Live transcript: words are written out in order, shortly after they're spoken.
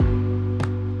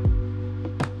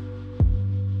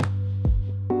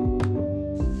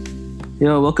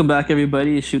Yo, welcome back,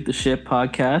 everybody. Shoot the Ship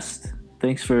podcast.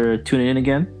 Thanks for tuning in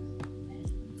again.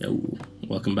 Yo,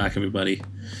 welcome back, everybody.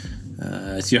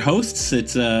 It's your hosts.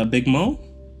 It's Big Mo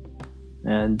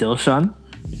and Dilshan.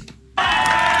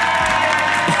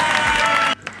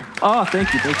 Oh,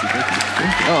 thank you.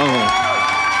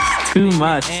 Oh, too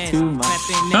much.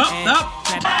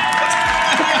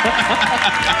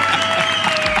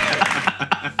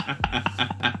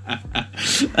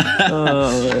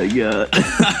 Oh my god!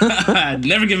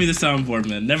 Never give me the soundboard,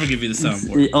 man. Never give me the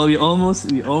soundboard. Oh, we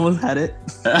almost had it.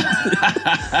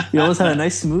 We almost had a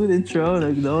nice smooth intro,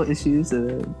 like no issues.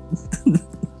 And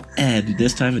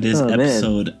this time it is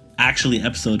episode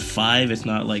 5. It's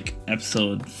not like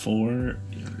episode 4.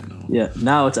 Yeah,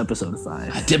 now it's episode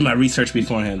 5. I did my research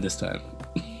beforehand this time.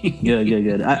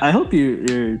 Good. I hope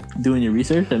you're doing your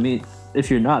research. I mean, if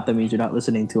you're not, that means you're not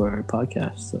listening to our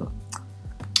podcast. So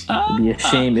it'd be a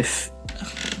shame if.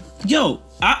 Yo,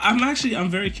 I'm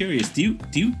very curious. Do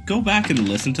you go back and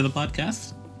listen to the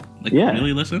podcast? Like,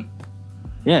 really listen?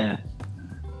 Yeah.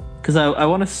 Because I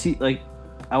want to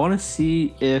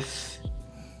see if.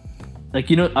 Like,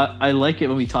 you know, I like it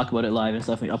when we talk about it live and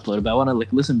stuff and we upload it, but I want to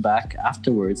like listen back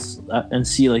afterwards and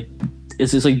see like,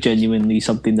 is this like genuinely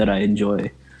something that I enjoy?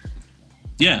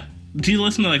 Yeah. Do you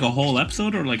listen to like a whole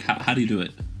episode or like how do you do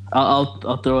it?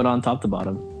 I'll throw it on top to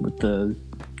bottom with the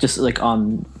just like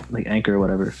on like Anchor or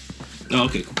whatever. Oh,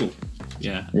 okay, cool.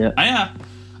 Yeah.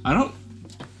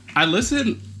 I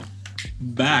listen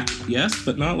back, yes,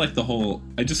 but not like the whole.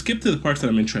 I just skip to the parts that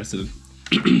I'm interested in.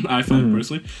 I find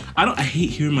personally, I hate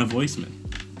hearing my voice, man.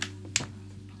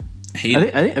 I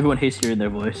think everyone hates hearing their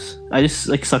voice. I just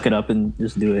like suck it up and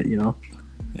just do it, you know.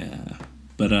 Yeah,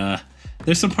 but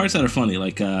there's some parts that are funny,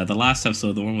 like the last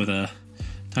episode, the one with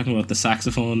talking about the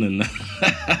saxophone, and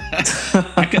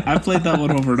I played that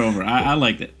one over and over. I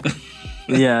liked it.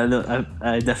 Yeah, no,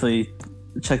 I definitely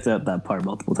checked out that part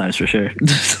multiple times for sure.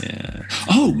 Yeah.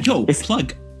 Oh, yo,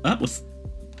 plug. That was.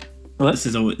 What? This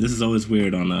is always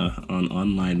weird on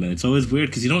online, man. It's always weird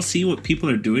because you don't see what people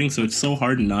are doing, so it's so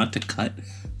hard not to cut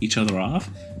each other off.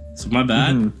 So my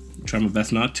bad. Mm-hmm. Try my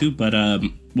best not to. But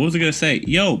what was I gonna say?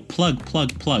 Yo, plug.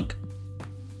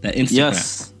 That Instagram.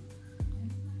 Yes.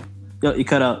 Yo, you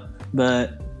cut out,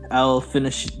 but I'll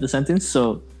finish the sentence.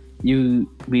 So we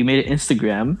made an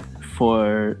Instagram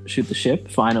for Shoot the Ship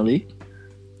finally.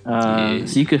 So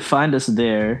you could find us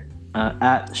there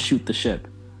at Shoot the Ship.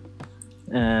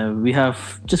 We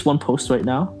have just one post right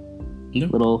now,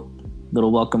 little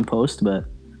welcome post, but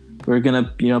we're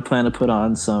gonna plan to put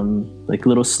on some like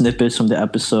little snippets from the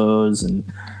episodes and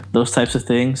those types of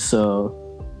things.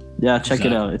 So yeah, check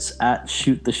it out. It's at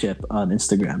Shoot the Ship on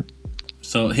Instagram.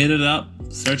 So hit it up,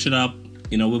 search it up.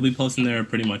 You know, we'll be posting there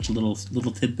pretty much little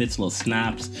tidbits, little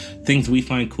snaps, things we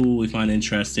find cool, we find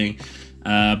interesting.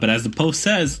 But as the post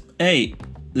says, hey,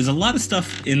 there's a lot of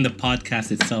stuff in the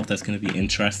podcast itself that's going to be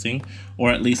interesting,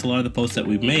 or at least a lot of the posts that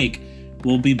we make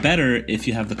will be better if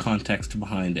you have the context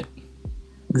behind it.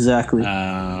 Exactly.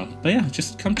 But yeah,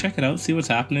 just come check it out, see what's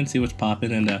happening, see what's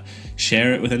popping, and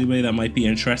share it with anybody that might be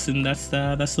interested. And that's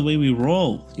the way we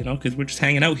roll, you know, because we're just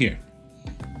hanging out here.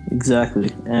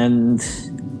 Exactly. And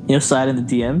slide in the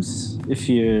DMs if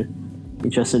you're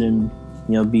interested in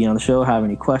being on the show, have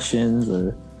any questions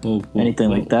or anything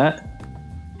like that.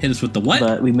 Hit us with the what?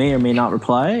 But we may or may not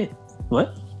reply.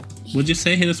 What? Would you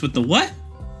say hit us with the what?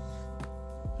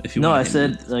 No, I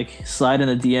said like slide in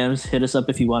the DMs. Hit us up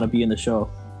if you want to be in the show.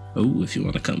 Oh, if you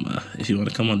want to come on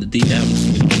the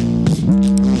DMs.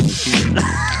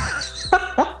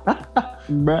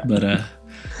 But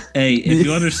hey, if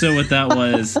you understood what that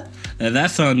was,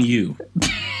 that's on you.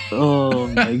 Oh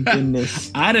my goodness!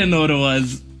 I didn't know what it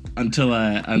was until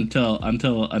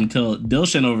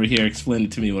Dilshan over here explained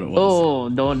it to me what it was. Oh,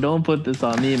 don't put this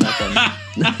on me, my friend.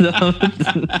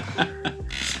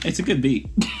 It's a good beat.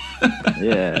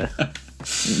 Yeah,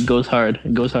 it goes hard.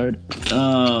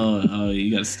 Oh,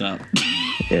 you gotta stop.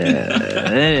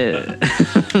 Yeah.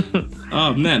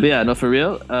 Oh man. But yeah, no, for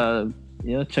real.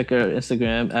 Check our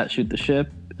Instagram at Shoot the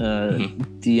Ship.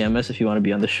 DM us if you want to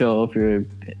be on the show, if you're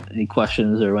any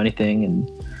questions or anything, and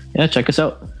yeah, check us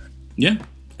out. Yeah.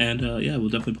 And we'll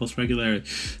definitely post regularly.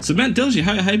 So man, Dilshan,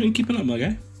 how you been keeping up, my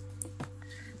guy?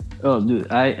 Oh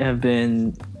dude, I have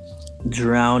been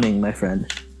drowning, my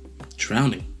friend.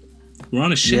 Drowning? We're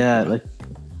on a ship. Yeah, like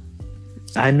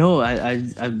I know. I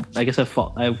guess I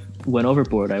went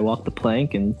overboard. I walked the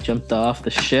plank and jumped off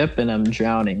the ship, and I'm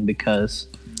drowning because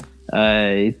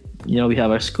we have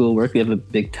our school work. We have a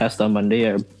big test on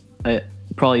Monday.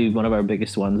 Probably one of our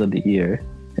biggest ones of the year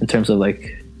in terms of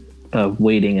like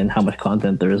weighting and how much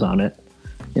content there is on it,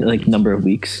 like number of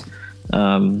weeks.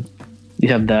 you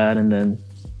have that, and then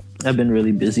I've been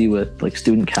really busy with like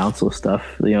student council stuff.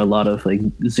 You know, a lot of like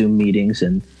Zoom meetings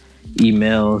and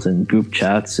emails and group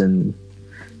chats and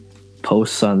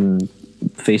posts on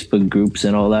Facebook groups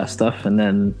and all that stuff. And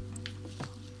then,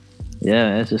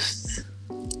 yeah, it's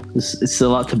a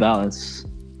lot to balance.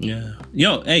 Yeah.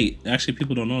 Yo, hey, actually,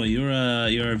 people don't know you're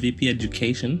a VP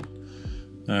education.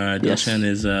 Yes. Dilshan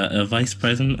is a vice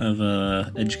president of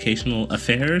educational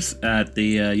affairs at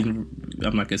the.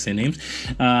 I'm not gonna say names.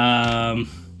 I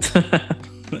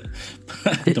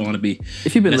don't want to be.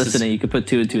 If you've been listening, you could put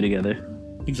 2 and 2 together.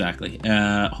 Exactly.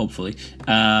 Hopefully.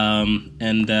 Yeah,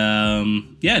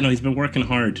 no, he's been working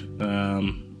hard.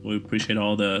 We appreciate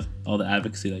all the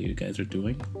advocacy that you guys are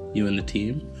doing, you and the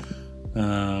team.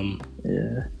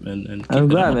 Yeah. And I'm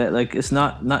glad that like it's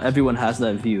not everyone has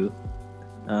that view.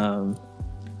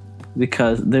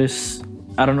 Because there's,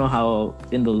 I don't know how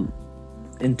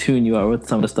in tune you are with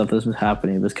some of the stuff that's been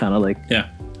happening, but it's kind of like, yeah,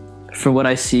 from what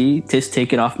I see, just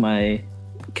take it off my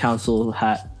council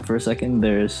hat for a second,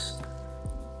 there's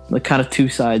like kind of 2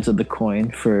 sides of the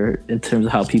coin in terms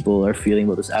of how people are feeling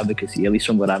about this advocacy, at least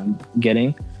from what I'm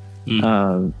getting.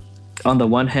 On the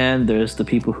one hand, there's the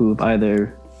people who've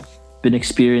either been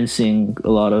experiencing a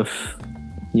lot of,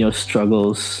 you know,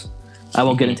 struggles. I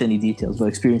won't get into any details, but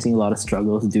experiencing a lot of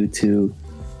struggles due to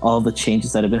all the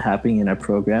changes that have been happening in our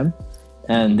program,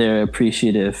 and they're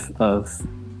appreciative of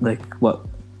like what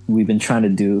we've been trying to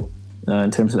do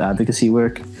in terms of advocacy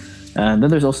work. And then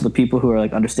there's also the people who are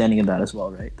like understanding of that as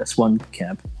well, right? That's one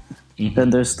camp. Then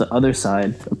there's the other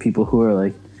side of people who are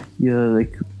like, yeah,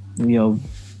 like, you know,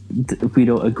 we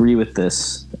don't agree with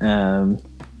this.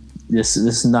 This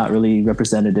is not really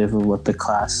representative of what the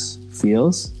class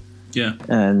feels. Yeah.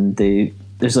 And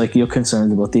there's like, you know,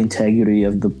 concerns about the integrity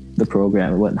of the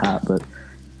program and whatnot. But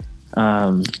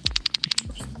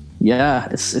yeah,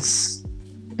 it's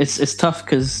tough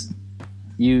because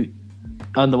you,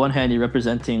 on the one hand, you're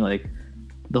representing like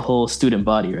the whole student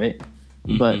body, right?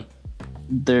 But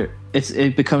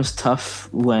it becomes tough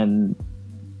when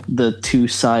the 2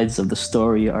 sides of the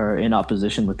story are in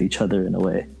opposition with each other in a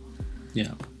way.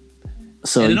 Yeah.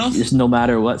 So it's no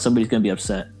matter what, somebody's gonna be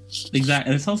upset. Exactly,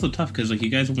 and it's also tough because like you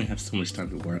guys only have so much time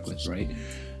to work with, right?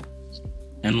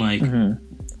 And like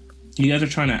you guys are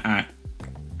trying to act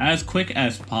as quick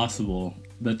as possible,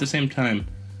 but at the same time,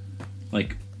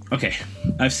 like, okay,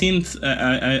 I've seen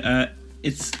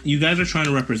it's you guys are trying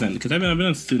to represent, because I've been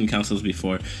on student councils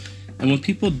before, and when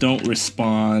people don't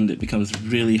respond, it becomes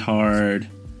really hard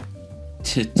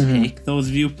to take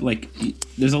those like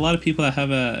there's a lot of people that have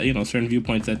certain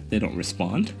viewpoints that they don't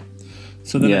respond.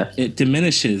 So then it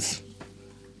diminishes,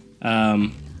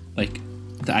 I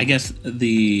guess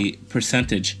the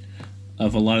percentage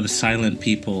of a lot of the silent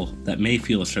people that may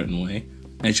feel a certain way,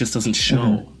 and it just doesn't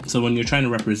show. So when you're trying to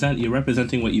represent, you're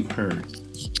representing what you've heard,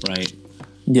 right?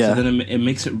 Yeah. So then it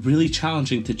makes it really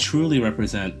challenging to truly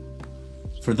represent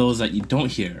for those that you don't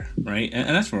hear, right?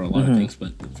 And that's for a lot of things,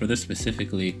 but for this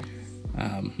specifically,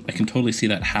 I can totally see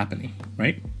that happening,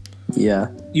 right? Yeah.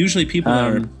 Usually people that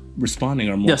are responding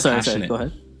are more passionate. Sorry, go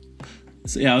ahead.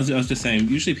 So yeah, I was just saying,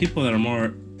 usually people that are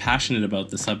more passionate about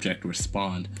the subject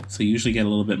respond. So you usually get a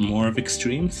little bit more of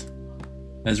extremes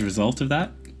as a result of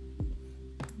that.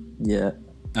 Yeah.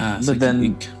 So but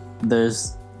then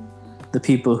there's the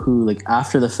people who like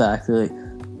after the fact, they're like,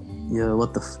 yo,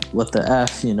 what the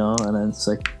F, you know? And then it's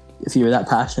like, if you were that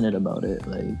passionate about it,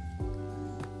 like,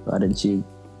 why didn't you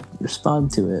respond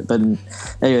to it? But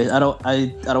anyways, I don't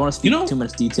want to speak too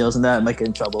much details in that. I might get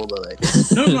in trouble, but like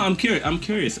no, I'm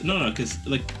curious. No, because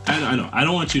like I know I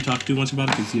don't want you to talk too much about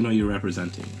it because you know you're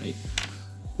representing, right?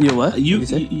 You what?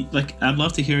 You like, I'd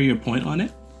love to hear your point on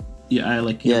it. Yeah,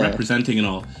 you're representing and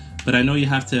all, but I know you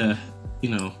have to,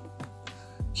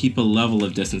 keep a level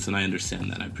of distance, and I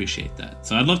understand that. I appreciate that.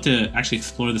 So I'd love to actually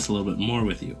explore this a little bit more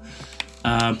with you.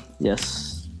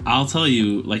 Yes. I'll tell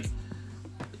you, like,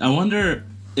 I wonder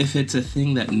if it's a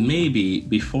thing that maybe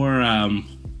before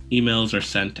emails are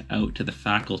sent out to the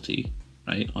faculty,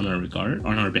 right, on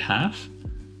our behalf,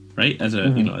 right, as a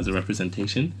as a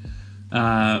representation,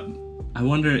 I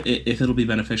wonder if it'll be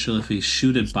beneficial if we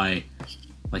shoot it by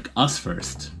like us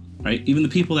first, right, even the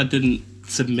people that didn't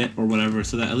submit or whatever,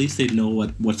 so that at least they know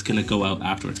what's gonna go out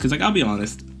afterwards. Because like, I'll be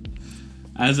honest,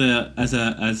 as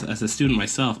a student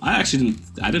myself, I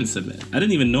didn't submit. I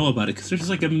didn't even know about it because there's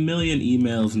like a million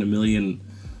emails and a million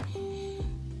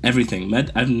everything.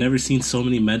 I've never seen so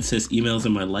many MedSys emails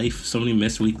in my life, so many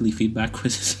missed weekly feedback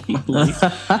quizzes in my life.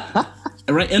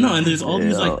 Right? And there's all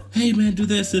these like, hey man, do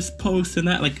this post and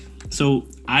that. Like, so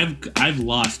I've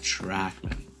lost track,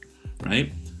 man.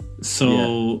 Right?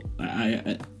 So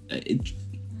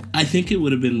I think it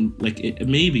would have been like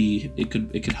maybe it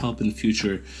could help in the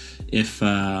future if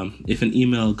an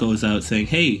email goes out saying,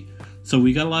 hey, so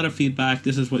we got a lot of feedback,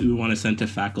 this is what we want to send to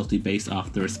faculty based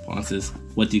off the responses,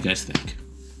 what do you guys think?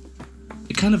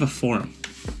 It's kind of a forum.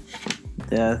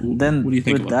 Yeah, then what do you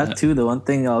think with about that too, the one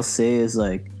thing I'll say is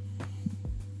like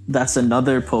that's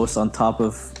another post on top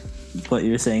of what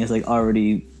you're saying is like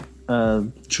already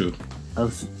True.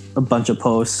 A bunch of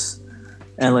posts.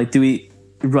 And like, do we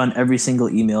run every single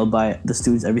email by the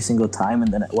students every single time?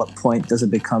 And then at what point does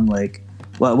it become like,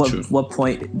 what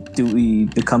point do we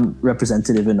become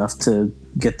representative enough to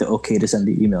get the okay to send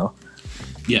the email?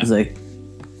 Yeah. It's like,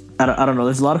 I don't know.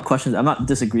 There's a lot of questions. I'm not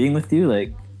disagreeing with you.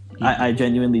 Like, I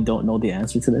genuinely don't know the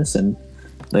answer to this. And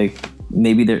like,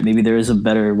 maybe there is a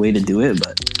better way to do it,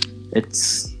 but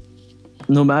it's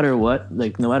no matter what,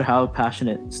 like no matter how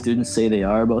passionate students say they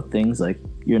are about things, like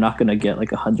you're not going to get like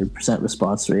 100%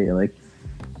 response rate. Like,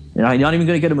 you know, you're not even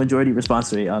going to get a majority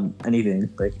response rate on anything.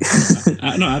 Like,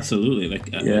 no, absolutely.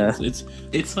 Like, yeah,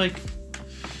 it's like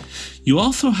you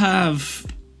also have,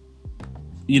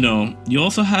 you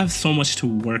also have so much to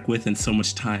work with and so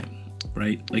much time,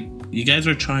 right? Like, you guys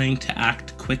are trying to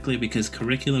act quickly because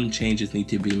curriculum changes need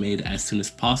to be made as soon as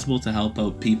possible to help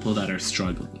out people that are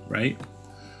struggling, right?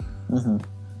 Mm-hmm.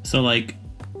 So like,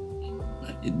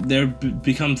 there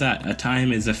becomes that a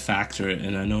time is a factor,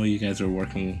 and I know you guys are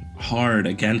working hard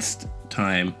against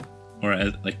time, or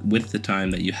like with the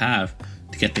time that you have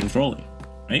to get things rolling,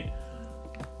 right?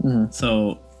 Mm-hmm.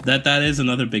 So that is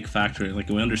another big factor. Like,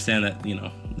 we understand that,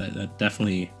 that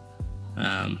definitely,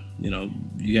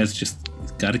 you guys just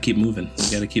got to keep moving.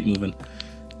 You got to keep moving.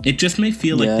 It just may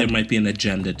feel like there might be an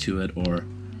agenda to it, or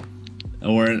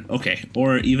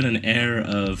even an air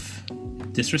of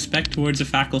disrespect towards the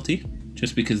faculty,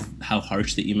 just because how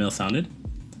harsh the email sounded.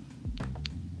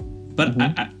 But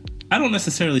mm-hmm. I don't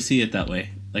necessarily see it that way.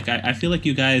 Like, I feel like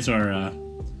you guys are. I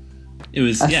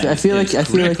feel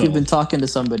like you've been talking to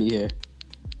somebody here.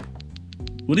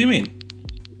 What do you mean?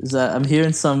 Is that I'm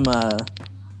hearing some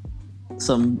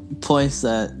points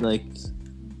that like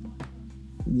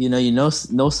you know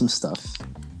some stuff.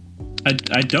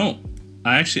 I don't.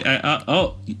 I actually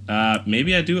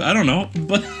maybe I do. I don't know,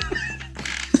 but.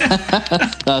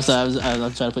 No, sorry,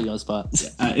 I'm trying to put you on the spot.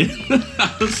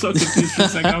 I was so confused for a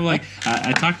second. I'm like,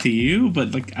 I talked to you,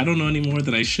 but like I don't know any more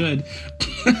than I should.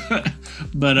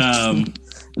 But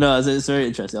no, it's very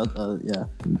interesting. Yeah.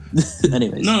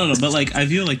 Anyways. No. But like, I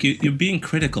feel like you're being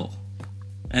critical,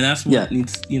 and that's what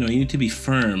needs. You need to be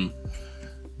firm.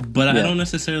 But I don't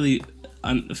necessarily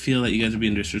feel that you guys are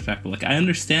being disrespectful. Like, I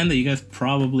understand that you guys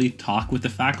probably talk with the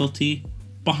faculty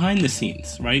behind the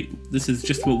scenes, right? This is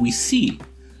just what we see.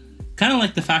 Kind of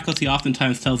like the faculty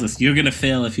oftentimes tells us, you're going to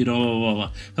fail if you don't, blah, blah,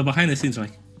 blah. But behind the scenes, we're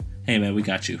like, hey, man, we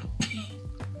got you.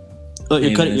 Oh,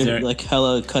 you're like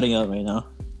hella cutting out right now.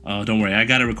 Oh, don't worry. I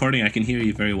got a recording. I can hear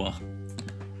you very well.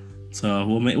 So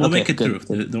we'll make it through.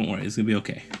 Don't worry. It's going to be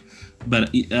okay.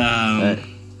 But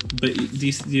but do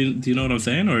you know what I'm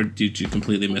saying, or did you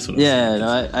completely miss what I'm saying? Yeah,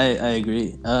 no, I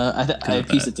agree. I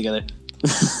pieced it together.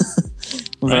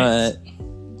 But right.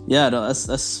 Yeah, no,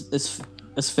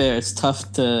 it's fair. It's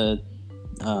tough to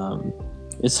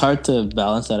it's hard to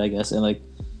balance that, I guess. And like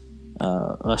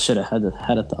I should have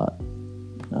had a thought.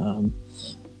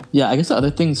 Yeah, I guess the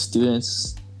other thing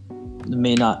students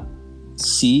may not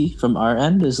see from our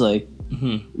end is like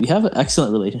we have an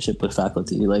excellent relationship with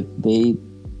faculty. Like they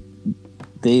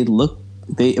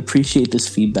appreciate this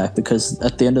feedback, because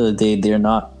at the end of the day they're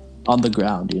not on the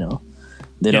ground,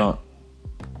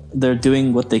 they're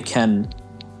doing what they can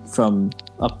from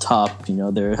up top,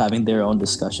 they're having their own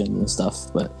discussions and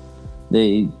stuff, but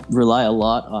they rely a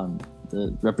lot on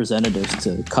the representatives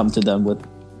to come to them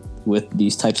with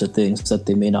these types of things that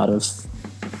they may not have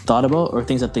thought about, or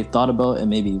things that they thought about and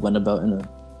maybe went about in a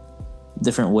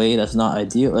different way that's not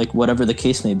ideal, like whatever the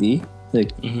case may be.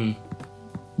 Like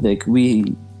like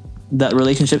that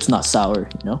relationship's not sour,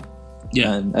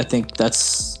 and I think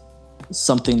that's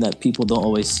something that people don't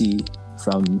always see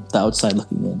from the outside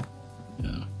looking in.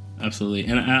 Yeah, absolutely.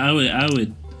 And I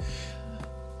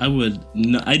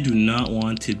do not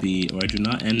want to be, or I do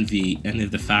not envy any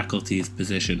of the faculty's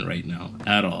position right now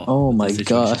at all. Oh my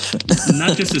gosh.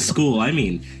 Not just the school, I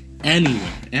mean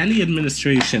anywhere, any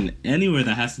administration, anywhere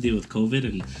that has to deal with COVID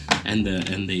and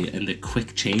the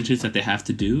quick changes that they have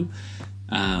to do.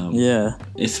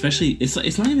 Especially,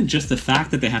 it's not even just the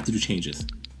fact that they have to do changes.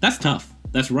 That's tough.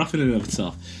 That's rough in and of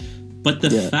itself. But the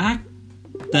fact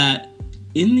that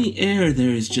in the air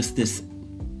there is just this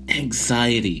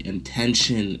anxiety and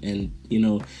tension, and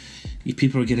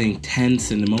people are getting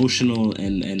tense and emotional,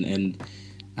 and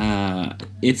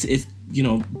it's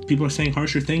people are saying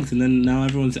harsher things, and then now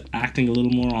everyone's acting a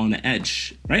little more on the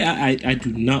edge, right? I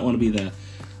do not want to be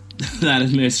that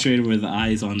administrator with the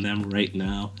eyes on them right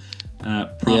now.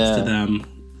 Props to them.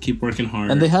 Keep working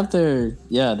hard. And they have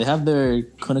their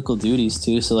clinical duties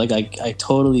too. So like I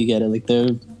totally get it. Like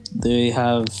they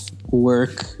have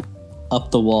work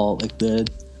up the wall.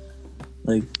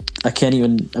 Like I can't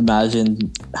even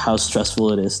imagine how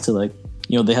stressful it is to like,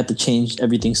 they had to change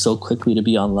everything so quickly to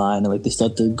be online, and like they still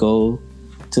have to go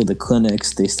to the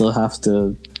clinics. They still have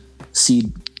to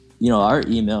see, our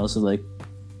emails of like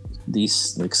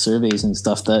these like surveys and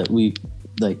stuff that we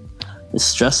like. It's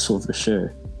stressful for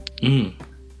sure.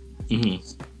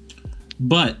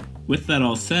 But with that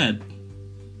all said,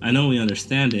 I know we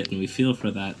understand it and we feel for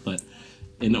that, but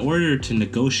in order to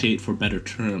negotiate for better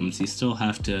terms, you still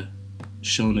have to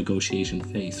show negotiation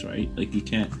face, right? Like you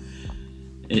can't,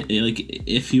 like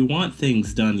if you want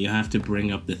things done, you have to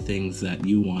bring up the things that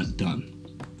you want done,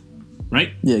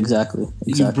 right? Yeah, exactly.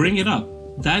 You bring it up.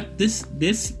 This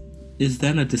is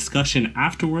then a discussion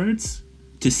afterwards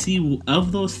to see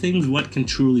of those things what can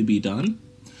truly be done.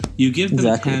 You give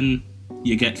them 10,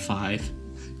 you get 5.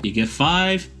 You get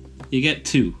 5, you get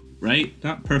 2, right?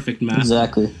 Not perfect math.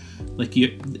 Exactly. Like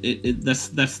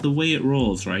that's the way it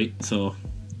rolls, right? So,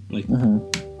 like,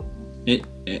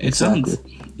 it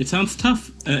sounds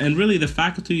tough, and really the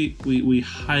faculty we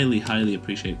highly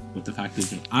appreciate what the faculty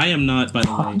is doing. I am not, by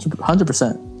the way,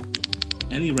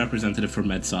 100% any representative for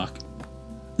MedSoc.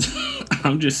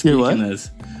 I'm just speaking as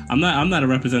I'm not a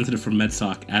representative for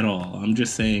MedSoc at all. I'm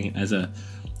just saying as a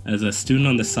student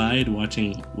on the side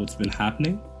watching what's been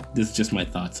happening. This is just my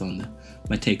thoughts on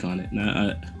my take on it.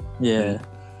 Now, yeah.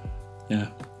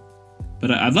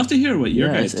 But I'd love to hear what your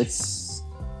guys.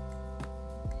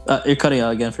 You're cutting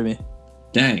out again for me.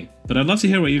 Dang. But I'd love to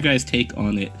hear what you guys' take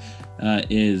on it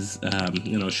is.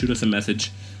 Shoot us a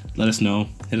message, let us know,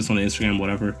 hit us on Instagram,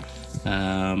 whatever.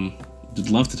 I'd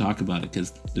love to talk about it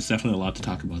because there's definitely a lot to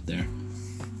talk about there.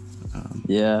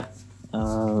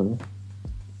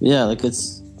 Like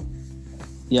it's.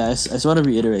 Yeah, I just want to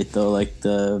reiterate though,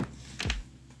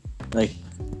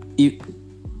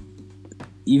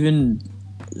 even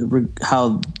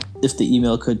how if the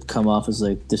email could come off as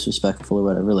like disrespectful or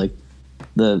whatever, like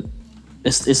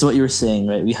it's what you were saying,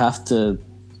 right?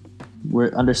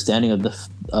 We're understanding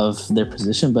of their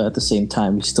position, but at the same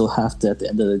time, we still have to, at the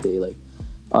end of the day, like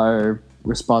our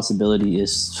responsibility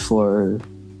is for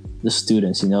the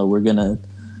students. You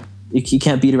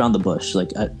can't beat around the bush.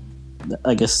 Like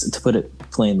I guess to put it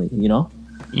plainly, you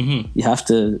have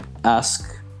to ask.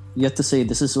 You have to say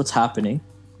this is what's happening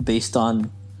based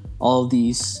on all of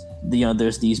these.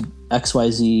 There's these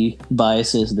XYZ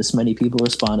biases. This many people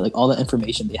responded. Like all the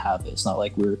information they have. It's not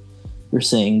like we're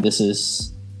saying this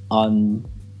is on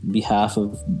behalf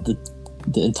of the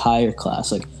entire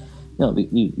class. Like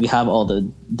we have all the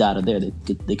data there.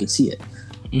 They can see it.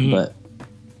 But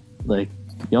like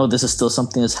this is still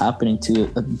something that's happening to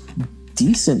a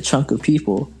decent chunk of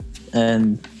people,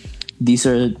 and these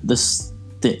are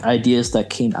the ideas that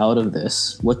came out of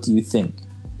this. What do you think?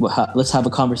 Let's have a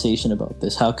conversation about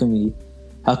this. How can we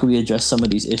address some of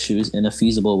these issues in a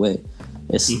feasible way?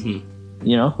 It's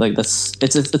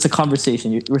it's a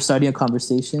conversation. We're starting a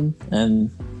conversation,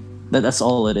 and that's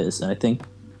all it is. And I think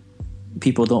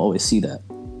people don't always see that.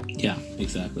 Yeah,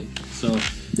 exactly. So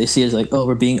they see it as like, oh,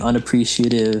 we're being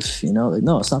unappreciative. Like,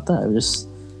 no, it's not that. We're just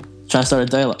trying to start a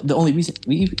dialogue. The only reason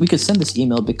we could send this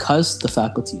email because the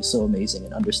faculty is so amazing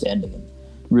and understanding and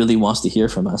really wants to hear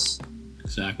from us.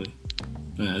 Exactly.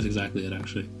 Yeah, that's exactly it,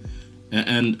 actually.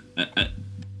 And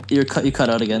you cut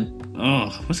out again. Oh,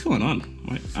 what's going on?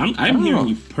 I'm hearing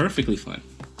you perfectly fine.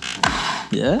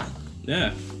 Yeah.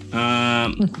 Yeah.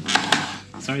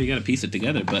 Sorry, you got to piece it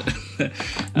together, but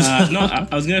no, I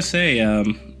was gonna say,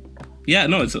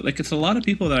 it's a lot of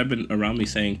people that I've been around me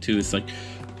saying too. It's like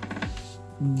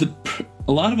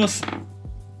a lot of us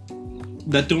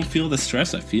that don't feel the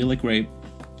stress. I feel like we're able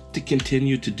to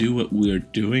continue to do what we're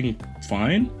doing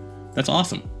fine. That's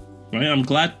awesome, right? I'm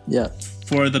glad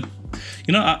for the,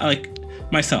 like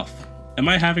myself. Am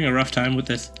I having a rough time with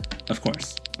this? Of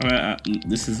course.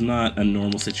 This is not a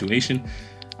normal situation.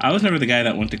 I was never the guy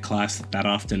that went to class that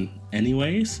often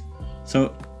anyways.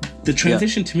 So the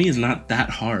transition to me is not that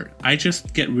hard. I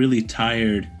just get really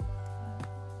tired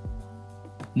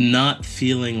not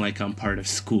feeling like I'm part of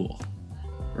school,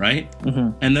 right?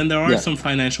 And then there are some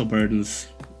financial burdens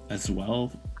as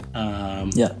well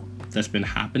that's been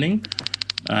happening.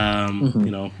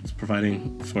 It's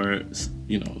providing for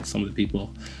some of the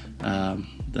people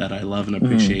that I love and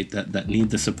appreciate that need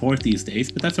the support these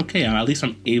days, but that's okay. At least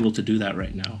I'm able to do that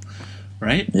right now,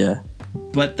 right?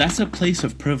 But that's a place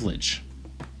of privilege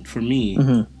for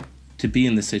me to be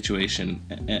in this situation.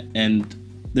 And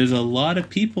there's a lot of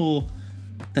people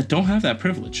that don't have that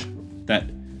privilege, that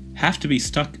have to be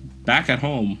stuck back at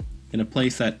home in a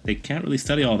place that they can't really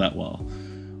study all that well,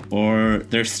 or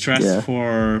they're stressed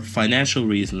for financial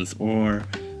reasons or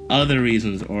other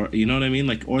reasons, or you know what I mean,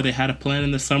 like, or they had a plan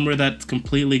in the summer that's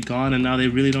completely gone and now they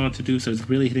really don't know what to do, so it's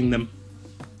really hitting them.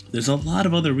 There's a lot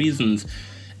of other reasons,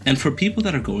 and for people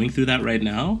that are going through that right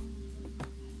now,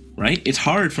 right, it's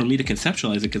hard for me to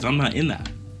conceptualize it because I'm not in that.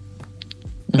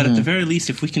 But at the very least,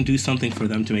 if we can do something for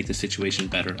them to make the situation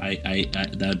better, I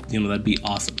that, you know, that'd be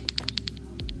awesome.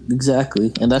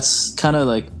 Exactly. And that's kind of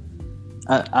like,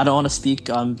 I don't want to speak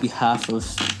on behalf of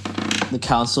the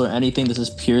council or anything. This is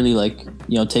purely like,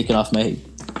 you know, taking off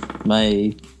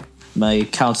my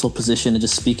council position and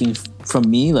just speaking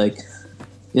from me. Like,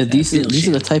 yeah, these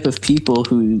are the type of people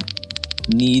who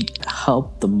need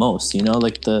help the most, you know,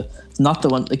 like not the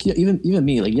one, like, even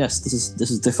me, like, yes, this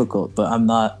is difficult, but I'm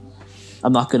not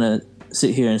gonna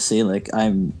sit here and say like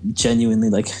I'm genuinely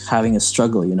like having a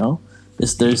struggle, you know.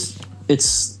 It's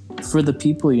for the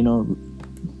people, you know.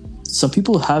 Some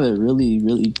people have it really,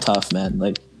 really tough, man.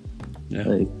 Like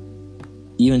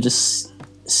even just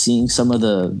seeing some of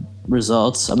the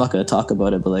results, I'm not gonna talk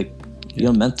about it, but like, you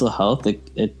know, mental health, like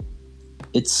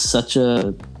it's such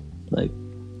a, like,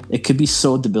 it could be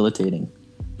so debilitating.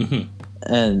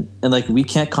 And like, we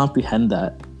can't comprehend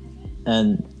that.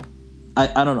 And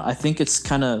I don't know. I think it's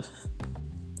kind of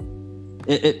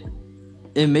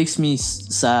it makes me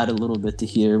sad a little bit to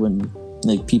hear when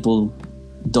like people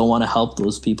don't want to help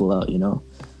those people out, you know,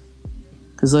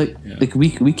 because like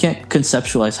we can't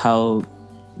conceptualize how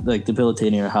like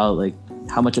debilitating or how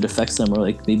much it affects them, or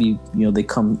like maybe, you know, they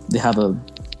have a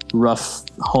rough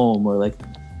home, or like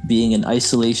being in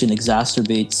isolation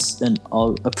exacerbates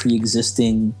a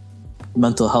pre-existing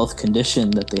mental health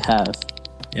condition that they have.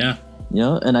 Yeah, you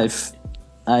know. And I've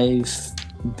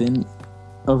been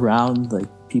around like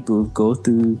people who go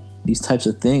through these types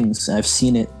of things. I've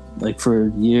seen it like for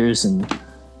years, and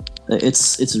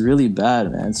it's really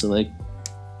bad, man. So like,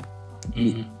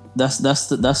 that's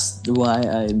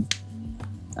why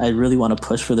I really want to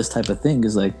push for this type of thing,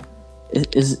 is like,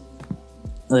 is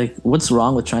like, what's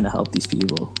wrong with trying to help these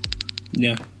people?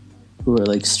 Yeah, who are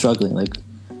like struggling. Like,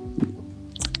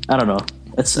 I don't know.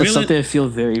 It's something I feel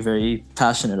very, very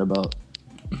passionate about.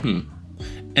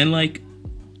 And like,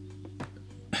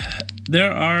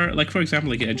 there are, like, for example,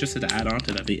 like, just to add on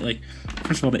to that, like,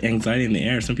 first of all, the anxiety in the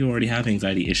air. Some people already have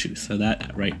anxiety issues, so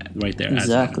that right there,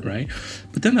 exactly, right.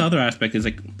 But then the other aspect is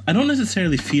like, I don't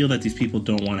necessarily feel that these people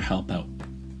don't want to help out.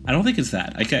 I don't think it's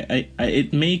that. Like,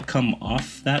 it may come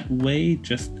off that way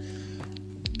just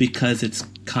because it's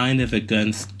kind of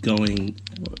against going,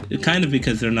 kind of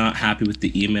because they're not happy with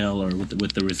the email or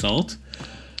with the result.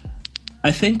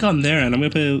 I think on their end, I'm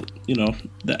gonna put, you know,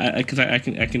 because I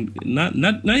can not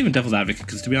even devil's advocate,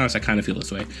 because to be honest, I kind of feel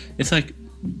this way. It's like,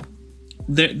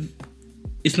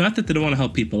 it's not that they don't want to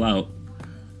help people out,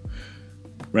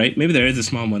 right? Maybe there is a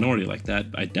small minority like that.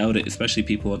 I doubt it, especially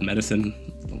people with medicine.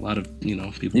 A lot of, you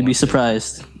know, people. You'd be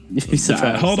surprised. You'd be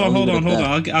surprised. Hold on.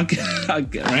 I'll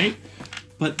get right.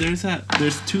 But there's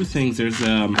two things. There's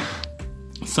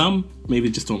some maybe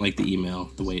just don't like the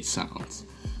email the way it sounds.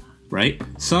 Right?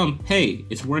 Some, hey,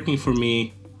 it's working for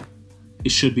me.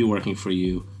 It should be working for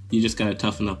you. You just gotta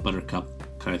toughen up,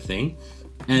 buttercup, kind of thing.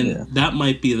 And that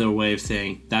might be their way of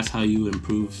saying that's how you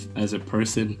improve as a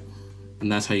person,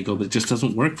 and that's how you go. But it just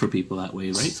doesn't work for people that way,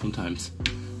 right? Sometimes.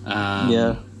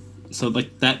 So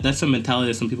like that's a mentality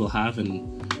that some people have,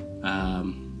 and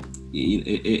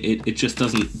it just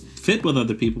doesn't fit with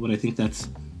other people. But I think that's,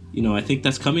 you know, I think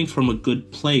that's coming from a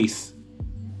good place,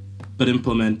 but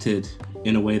implemented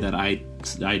in a way that I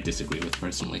disagree with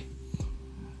personally.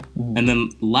 And then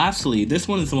lastly, this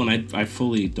one is the one I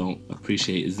fully don't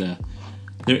appreciate, is that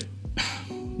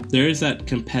there is that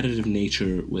competitive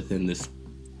nature within this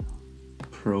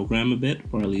program a bit,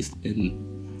 or at least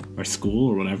in our school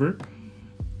or whatever,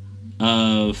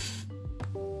 of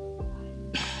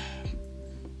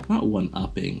not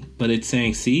one-upping, but it's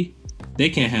saying, see, they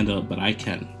can't handle it, but I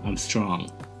can. I'm strong.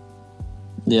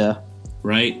 Yeah.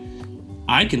 Right?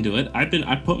 I can do it.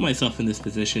 I put myself in this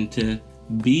position to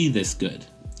be this good.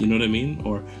 You know what I mean?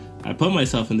 Or I put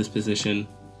myself in this position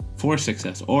for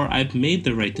success, or I've made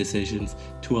the right decisions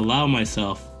to allow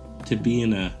myself to be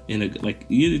in a like,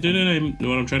 you know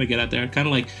what I'm trying to get at there? Kind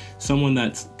of like someone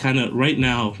that's kind of right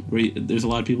now, there's a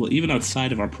lot of people even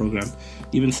outside of our program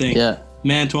even saying,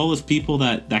 man, to all those people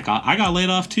that I got laid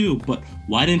off too, but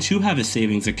why didn't you have a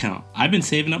savings account? I've been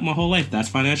saving up my whole life. That's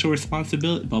financial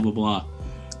responsibility, blah blah blah.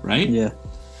 Right? Yeah.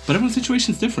 but everyone's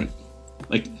situation is different.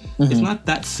 Like, it's not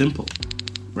that simple,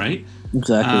 right?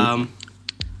 Exactly.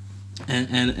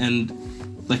 And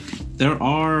like, there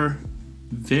are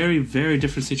very, very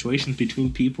different situations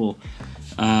between people.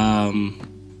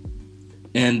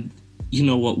 And, you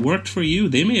know, what worked for you,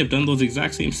 they may have done those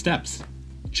exact same steps.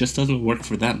 Just doesn't work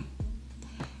for them.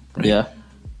 Right? Yeah.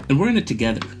 And we're in it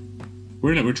together.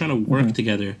 We're trying to work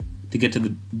together to get to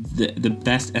the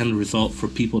best end result for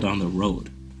people down the road.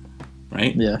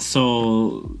 Right? Yeah.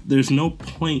 So there's no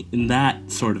point in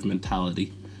that sort of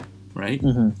mentality. Right?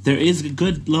 There is a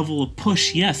good level of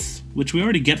push, yes, which we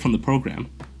already get from the program.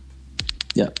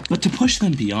 Yeah. But to push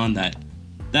them beyond that,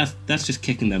 that's just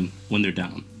kicking them when they're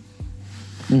down.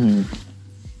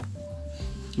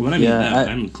 What I mean,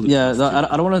 I'm including. Yeah,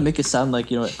 I don't want to make it sound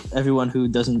like, you know, everyone who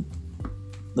doesn't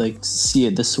like see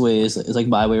it this way is like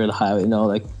my way or the highway. No,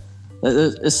 like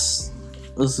there's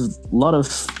a lot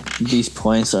of these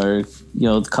points are, you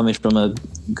know, coming from a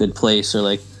good place, or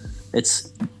like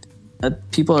it's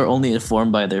people are only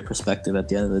informed by their perspective at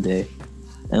the end of the day,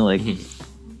 and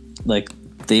like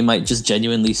they might just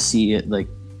genuinely see it like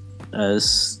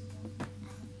as,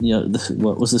 you know,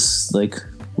 what was this like?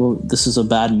 Well, this is a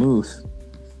bad move.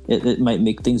 It might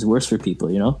make things worse for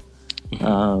people, you know.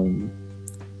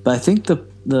 But I think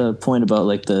the point about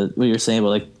like what you're saying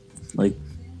about like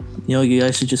you know, you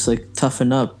guys should just like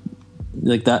toughen up,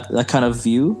 like that kind of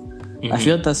view. I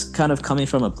feel like that's kind of coming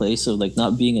from a place of like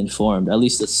not being informed. At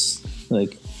least it's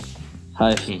like how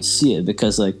I see it,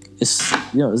 because like it's,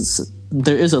 you know,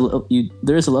 there is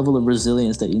a level of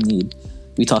resilience that you need.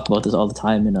 We talk about this all the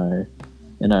time in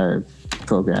our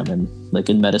program, and like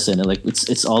in medicine, and like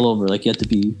it's all over. Like, you have to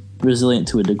be resilient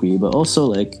to a degree, but also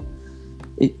like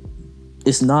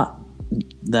it's not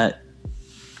that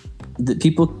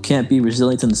people can't be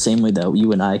resilient in the same way that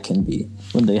you and I can be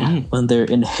when they're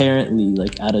inherently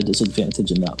like at a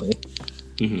disadvantage in that way.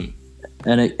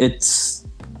 And it's,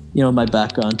 you know, my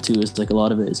background too is like a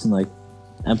lot of it is in like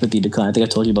empathy decline. I think I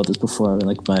told you about this before,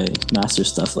 like my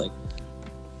master's stuff. Like,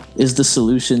 is the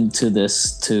solution to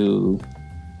this to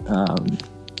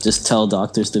just tell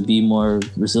doctors to be more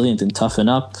resilient and toughen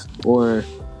up, or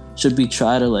should we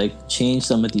try to like change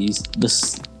some of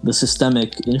the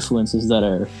systemic influences that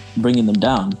are bringing them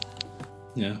down?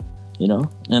 Yeah, you know,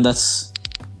 and that's,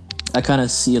 I kind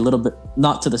of see a little bit,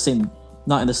 not in the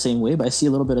same way, but I see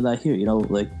a little bit of that here. You know,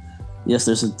 like, yes,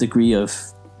 there's a degree of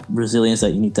resilience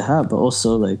that you need to have, but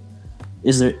also like,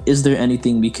 is there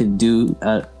anything we can do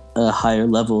at a higher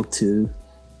level to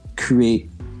create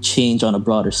change on a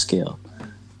broader scale?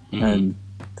 And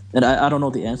I don't know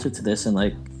the answer to this, and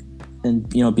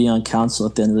you know, being on council,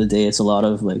 at the end of the day, it's a lot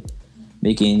of like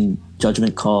making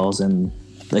judgment calls, and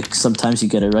like sometimes you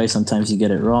get it right, sometimes you get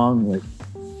it wrong.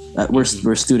 Like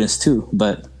we're students too,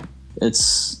 but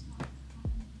it's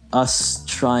us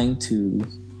trying to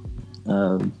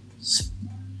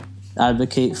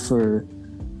advocate for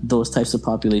those types of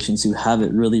populations who have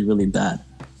it really, really bad.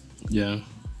 Yeah.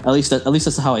 At least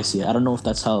that's how I see it. I don't know if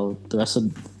that's how the rest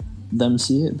of them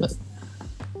see it, but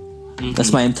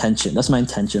that's my intention. That's my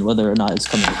intention, whether or not it's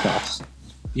coming across.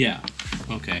 Yeah.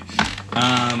 Okay.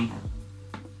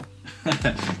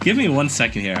 Give me 1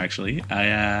 second here. Actually,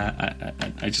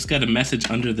 I just got a message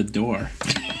under the door.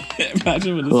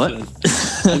 Imagine what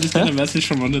this says. I just got a message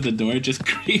from under the door. Just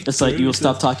creeped. It's like, you'll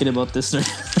stop talking about this.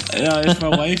 Yeah, it's my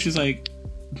wife. She's like,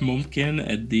 Mumkin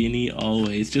Adini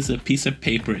always. Just a piece of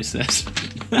paper, it says.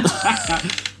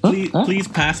 Please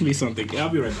pass me something. I'll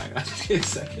be right back. I'll just get a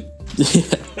second.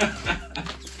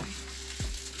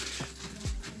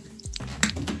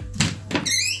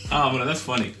 Oh, well, that's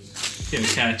funny. Get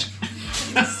a catch.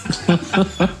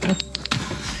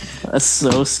 That's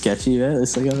so sketchy, man.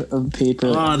 It's like a paper.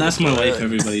 Oh, that's my wife,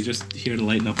 everybody. Just here to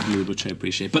lighten up the mood, which I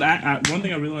appreciate. But one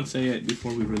thing I really want to say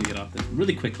before we really get off this,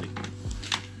 really quickly.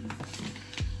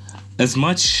 As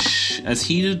much as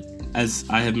heated as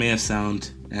I may have sounded,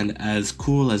 and as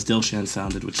cool as Dilshan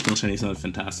sounded, which Dilshan sounded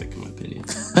fantastic in my opinion.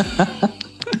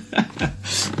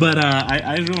 But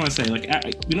I just want to say, like,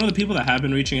 you know, the people that have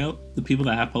been reaching out, the people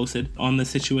that have posted on this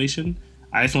situation,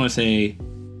 I just want to say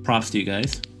props to you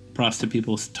guys. Props to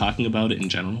people talking about it in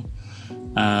general.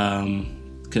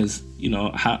 Because, you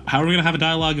know, how are we going to have a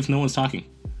dialogue if no one's talking?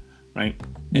 Right?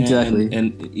 Exactly.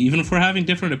 And even if we're having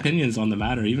different opinions on the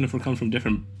matter, even if we're coming from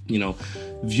different, you know,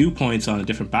 viewpoints on it,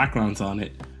 different backgrounds on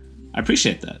it, I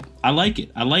appreciate that. I like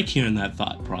it. I like hearing that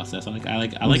thought process. I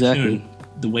like hearing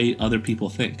the way other people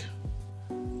think.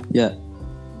 Yeah.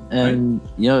 And,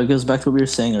 you know, it goes back to what we were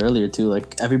saying earlier, too.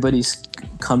 Like, everybody's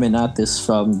coming at this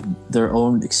from their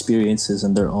own experiences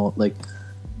and their own, like,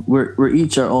 we're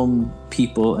each our own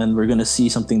people, and we're gonna see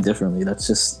something differently. That's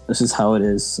just how it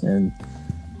is. And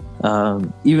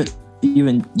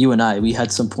even you and I, we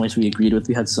had some points we agreed with.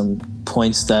 We had some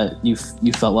points that you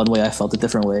felt one way, I felt a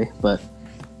different way, but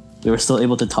we were still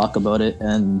able to talk about it.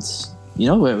 And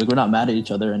we're not mad at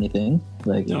each other or anything.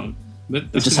 Like, No, but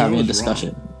we're just having a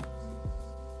discussion.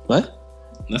 What?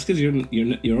 That's because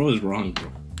you're always wrong, bro.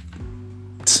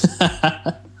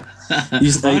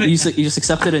 You just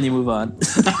accept it and you move on.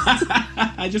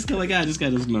 I just got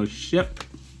this no ship.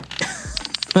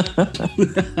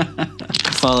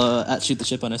 Follow at Shoot the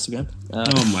Ship on Instagram.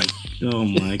 Oh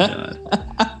my god.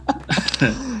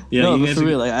 Yeah, no, but for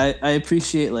real, like I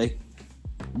appreciate like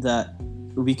that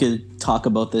we could talk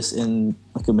about this in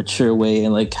like a mature way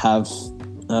and like have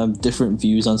different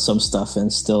views on some stuff,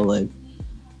 and still like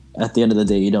at the end of the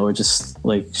day, we're just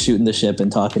like shooting the ship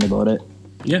and talking about it.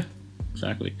 Yeah,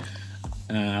 exactly.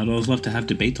 I'd always love to have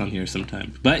debate on here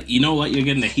sometime. But you know what? You're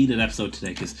getting a heated episode today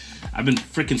because I've been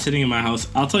freaking sitting in my house.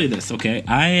 I'll tell you this, okay?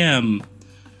 I am...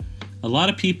 A lot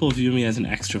of people view me as an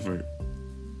extrovert.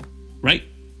 Right?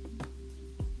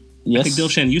 Yes. I think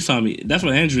Dilshan, you saw me. That's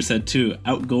what Andrew said too.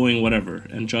 Outgoing, whatever.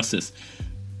 And Justice.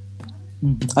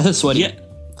 I said sweaty. Yeah.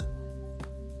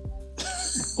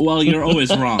 Well, you're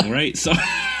always wrong, right? So...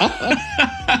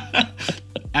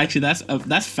 Actually, that's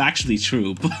factually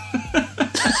true.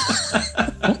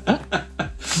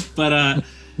 But I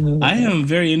am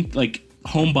very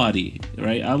homebody,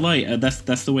 right? I like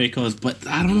that's the way it goes. But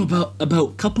I don't know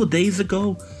about a couple of days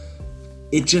ago,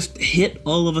 it just hit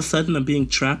all of a sudden. I'm being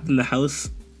trapped in the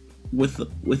house with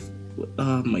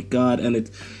oh my god, and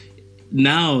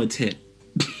now it's hit,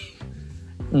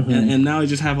 mm-hmm. and now I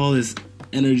just have all this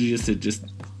energy just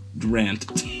to rant.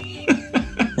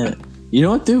 Yeah. You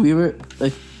know what, dude? We were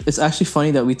like, it's actually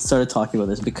funny that we started talking about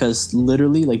this because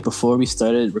literally, like, before we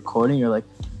started recording, you're like,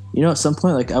 at some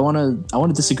point, like, I want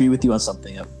to disagree with you on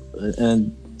something,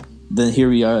 and then here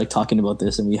we are, like, talking about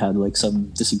this, and we had like some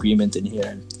disagreement in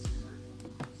here.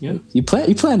 Yeah, you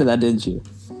planned that, didn't you?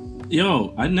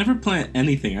 Yo, I never plan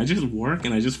anything. I just work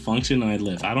and I just function and I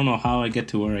live. I don't know how I get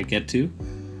to where I get to,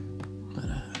 but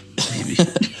maybe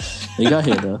you got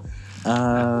here though.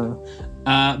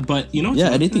 But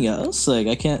anything else? Like,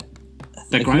 I can't.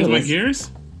 That grinds my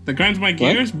gears? That grinds my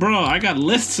gears? Bro, I got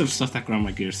lists of stuff that grind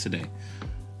my gears today.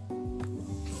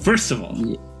 First of all,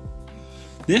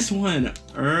 this one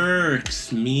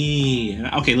irks me.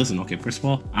 Okay, listen. Okay, first of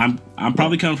all, I'm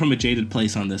probably coming from a jaded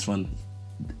place on this one,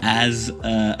 as a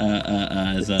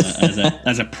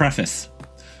preface,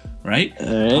 right?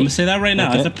 I'm gonna say that right now.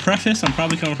 Okay. As a preface, I'm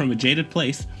probably coming from a jaded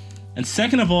place, and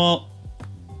second of all,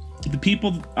 the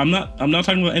people. I'm not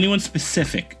talking about anyone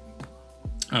specific.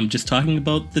 I'm just talking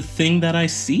about the thing that I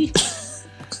see.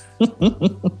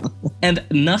 And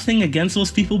nothing against those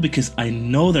people because I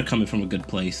know they're coming from a good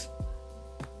place.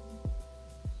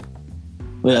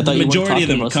 Wait, I thought you were talking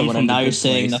about someone, and now you're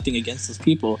saying nothing against those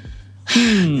people.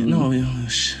 No,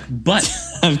 but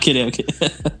I'm kidding.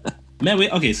 Man,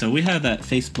 so we have that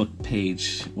Facebook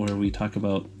page where we talk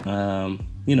about,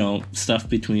 stuff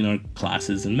between our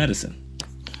classes in medicine.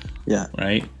 Yeah.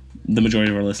 Right? The majority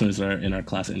of our listeners are in our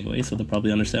class anyway, so they'll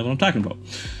probably understand what I'm talking about.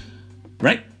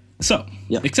 Right? So,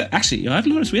 except actually, I've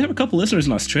noticed we have a couple listeners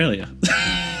in Australia.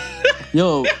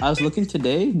 Yo, I was looking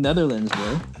today, Netherlands,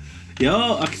 bro.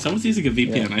 Yo, okay, someone's using a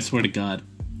VPN, I swear to God.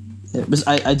 Yeah, but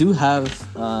I do have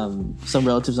some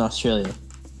relatives in Australia.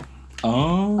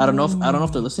 Oh. I don't know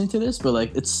if they're listening to this, but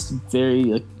like it's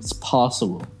very it's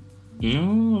possible.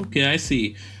 Oh, okay, I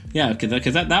see. Yeah,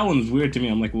 because that one's weird to me.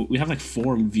 I'm like, we have like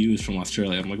 4 views from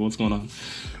Australia. I'm like, what's going on?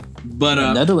 But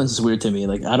Netherlands is weird to me.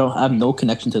 Like I have no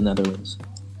connection to the Netherlands.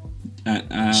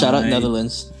 Shout out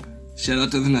Netherlands. Shout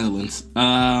out to the Netherlands.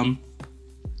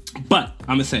 But I'm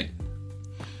gonna say,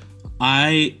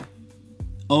 I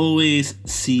always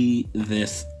see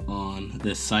this on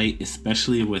the site,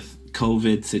 especially with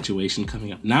COVID situation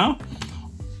coming up. Now,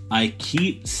 I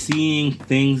keep seeing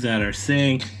things that are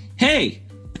saying, hey,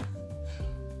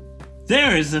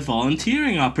 there is a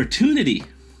volunteering opportunity.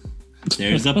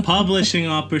 There's a publishing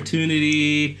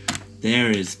opportunity. There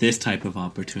is this type of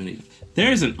opportunity.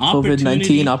 There's an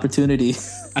opportunity. COVID-19 opportunity.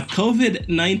 A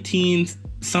COVID-19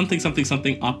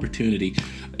 something opportunity.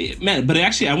 Man, but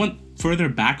actually, I went further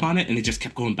back on it, and it just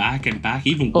kept going back and back,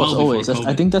 even well before always. COVID.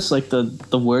 I think that's like the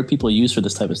word people use for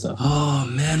this type of stuff. Oh,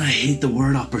 man, I hate the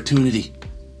word opportunity.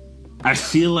 I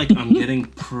feel like I'm getting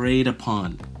preyed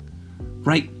upon.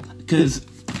 Right? Because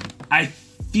I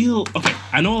feel... Okay,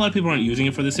 I know a lot of people aren't using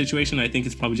it for this situation. I think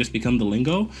it's probably just become the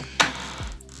lingo.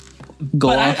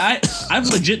 I've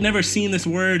legit never seen this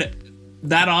word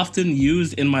that often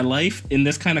used in my life in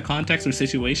this kind of context or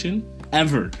situation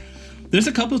ever. There's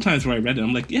a couple of times where I read it,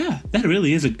 I'm like, yeah, that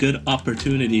really is a good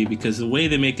opportunity, because the way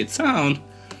they make it sound,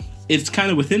 it's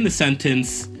kind of within the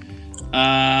sentence,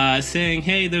 saying,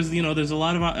 hey, there's a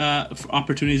lot of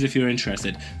opportunities if you're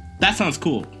interested. That sounds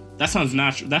cool. That sounds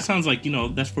natural. That sounds like,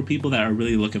 that's for people that are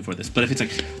really looking for this. But if it's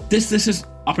like, this is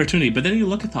opportunity, but then you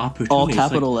look at the opportunity, all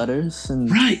capital letters and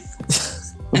right,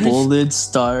 bolded,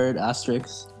 starred,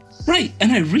 asterisks. Right,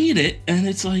 and I read it, and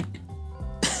it's like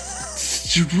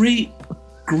straight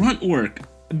grunt work,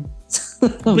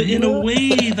 but in a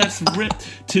way that's ripped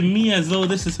to me as though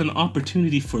this is an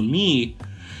opportunity for me.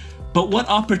 But what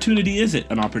opportunity is it?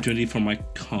 An opportunity for my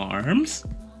arms?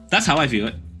 That's how I view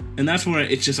it, and that's where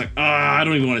it's just like, I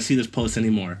don't even want to see this post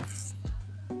anymore.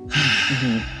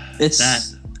 It's that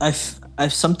I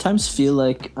sometimes feel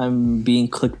like I'm being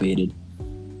clickbaited.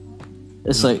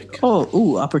 It's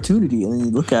opportunity, and then you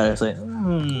look at it, it's like,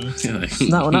 it's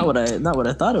not what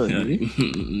I thought it would be.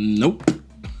 Nope.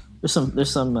 There's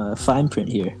some fine print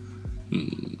here.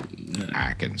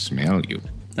 I can smell you.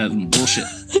 That's bullshit.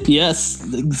 Yes,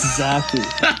 exactly.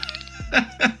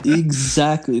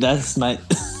 Exactly. That's my.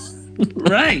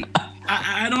 Right.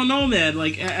 I don't know, man.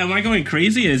 Like, am I going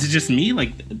crazy? Is it just me?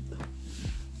 Like,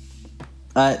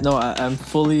 I'm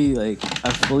fully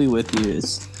with you.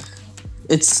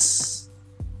 It's.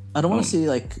 I don't want to say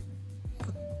like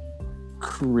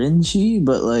cringy,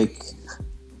 but like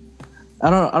I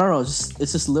don't know. It's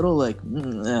just little like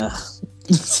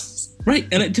right,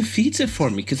 and it defeats it for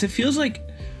me because it feels like,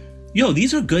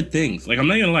 these are good things. Like, I'm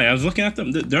not gonna lie, I was looking at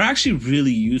them. They're actually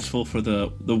really useful for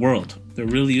the world. They're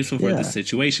really useful for this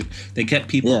situation. They get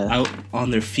people out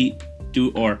on their feet,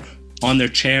 or on their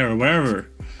chair or wherever,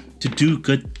 to do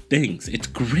good things. It's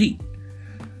great.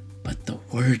 But the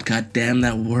word, goddamn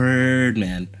that word,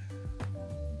 man.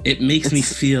 It makes me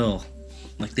feel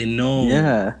like they know.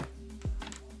 Yeah.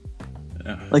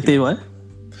 Like they what?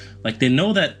 Like they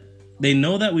know that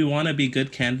we want to be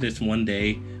good candidates one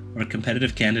day, or a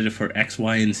competitive candidate for X,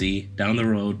 Y, and Z down the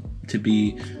road to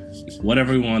be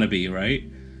whatever we want to be, right?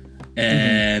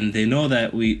 And they know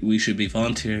that we should be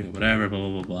volunteering, whatever, blah,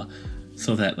 blah, blah, blah.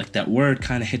 So that like that word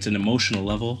kind of hits an emotional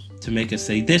level to make us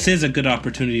say, this is a good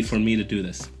opportunity for me to do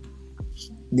this.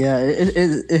 Yeah,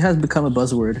 it has become a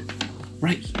buzzword.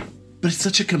 Right. But it's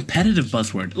such a competitive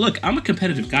buzzword. Look, I'm a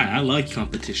competitive guy. I like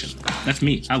competition. That's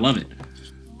me. I love it.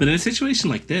 But in a situation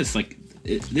like this, like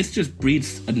this just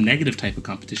breeds a negative type of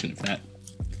competition.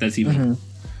 If that's even.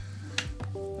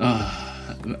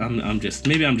 I'm just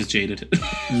jaded.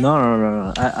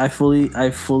 No. I fully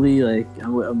like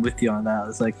I'm with you on that.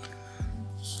 It's like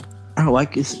I don't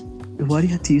like. Why do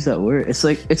you have to use that word? It's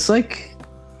like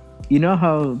you know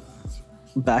how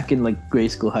back in like grade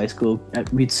school, high school,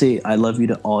 we'd say "I love you"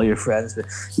 to all your friends. But,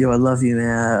 I love you,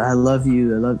 man. I love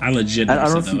you. I legit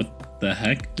never said that. What the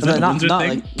heck? Is that not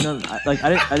thing? Like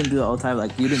I didn't do that all the time.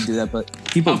 Like you didn't do that, but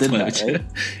people did that, right?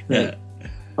 Yeah.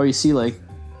 Or you see like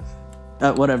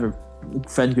whatever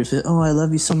friend groups say, "Oh, I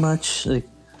love you so much." Like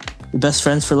best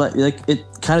friends for life. Like it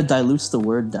kind of dilutes the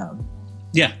word down.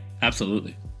 Yeah,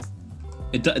 absolutely.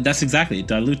 That's exactly it.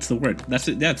 Dilutes the word. That's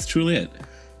it. That's truly it.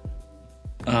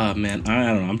 Oh man, I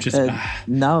don't know. I'm just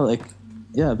now like,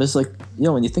 but it's like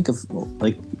when you think of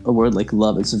like a word like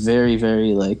love, it's very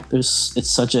very like it's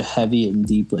such a heavy and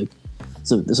deep like,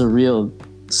 so there's a real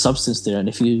substance there, and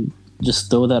if you just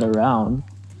throw that around,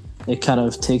 it kind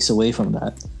of takes away from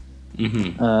that.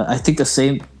 I think the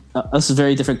same. That's a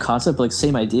very different concept, but like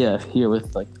same idea here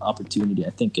with like opportunity.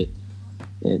 I think it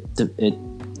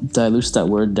dilutes that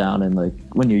word down, and like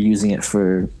when you're using it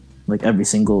for like every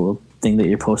single thing that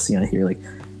you're posting on here, like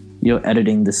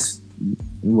editing this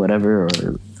whatever,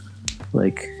 or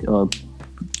like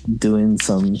doing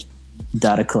some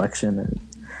data collection, and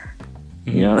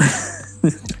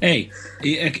hey,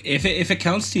 if it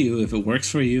counts to you, if it works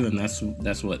for you, and that's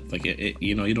what like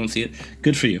you don't see it,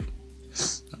 good for you.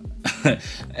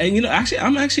 And actually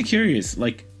I'm actually curious,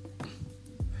 like,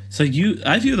 so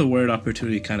I view the word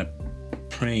opportunity kind of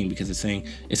praying, because it's saying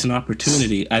it's an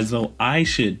opportunity as though I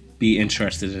should be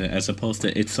interested in it, as opposed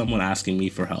to it's someone asking me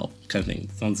for help kind of thing.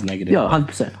 It sounds negative. Yeah,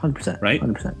 100%, right?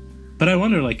 100%. But I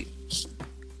wonder, like,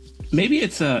 maybe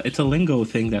it's a lingo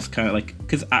thing that's kind of like,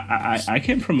 because I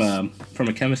came from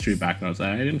a chemistry background. So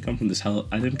I didn't come from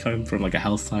I didn't come from like a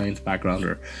health science background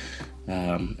or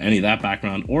any of that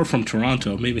background, or from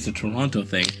Toronto. Maybe it's a Toronto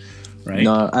thing, right?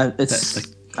 No,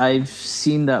 I've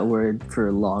seen that word for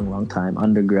a long time.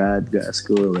 Undergrad, grad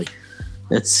school, like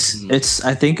it's.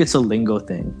 I think it's a lingo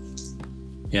thing.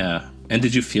 Yeah. And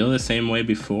did you feel the same way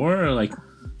before,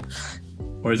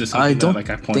 or is it something I don't that, like,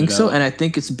 I pointed think so, out? and I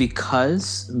think it's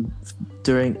because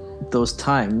during those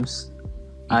times,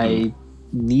 I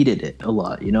needed it a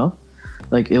lot, you know?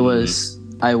 Like it was,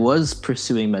 I was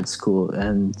pursuing med school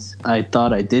and I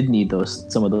thought I did need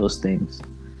some of those things.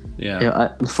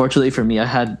 Yeah. Fortunately for me, I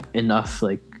had enough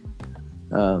like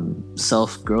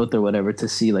self growth or whatever to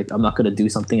see like I'm not gonna do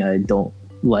something I don't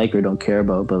like or don't care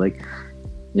about, but like,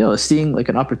 you know, seeing like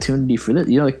an opportunity for this,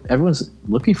 you know, like everyone's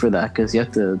looking for that because you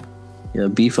have to, you know,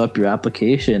 beef up your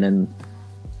application, and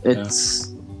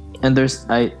it's and there's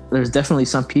definitely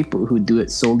some people who do it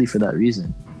solely for that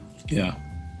reason. Yeah.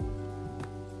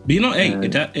 But you know, hey,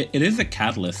 it is a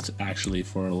catalyst actually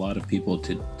for a lot of people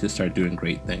to start doing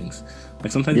great things.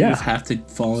 Like sometimes you just have to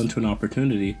fall into an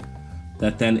opportunity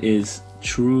that then is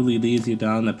truly leads you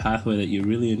down the pathway that you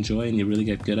really enjoy and you really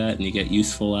get good at and you get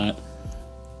useful at.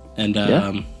 And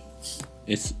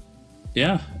it's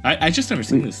I just never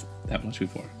seen this that much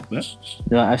before.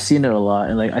 Yeah, I've seen it a lot,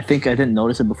 and like I think I didn't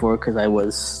notice it before because I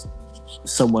was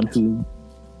someone who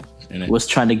was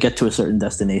trying to get to a certain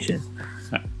destination.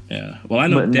 Yeah. Well, I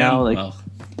know but damn now, like, well.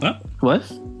 Huh? What?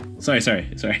 Sorry.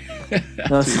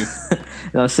 I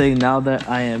was saying now that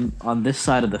I am on this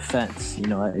side of the fence, you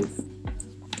know,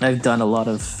 I've done a lot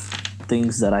of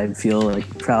things that I feel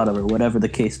like proud of or whatever the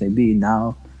case may be.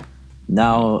 Now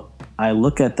I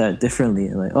look at that differently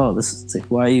and like, oh, this is like,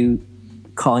 why are you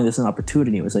calling this an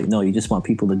opportunity? It was like, no, you just want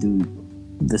people to do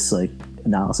this like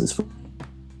analysis for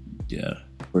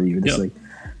you. This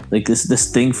like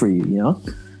this thing for you, you know?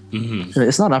 Mm-hmm.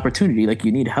 It's not an opportunity. Like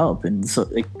you need help, and so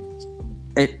like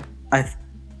I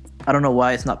don't know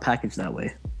why it's not packaged that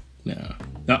way. Yeah.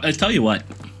 Now, I tell you what.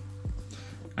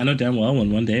 I know damn well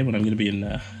one day when I'm going to be in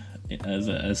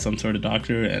as some sort of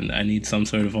doctor and I need some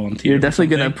sort of volunteer. You're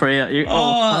definitely going to pray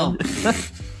out.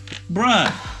 Bruh.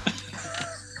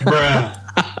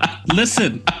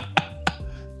 Listen.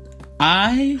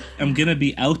 I am going to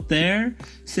be out there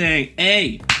saying,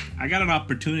 hey, I got an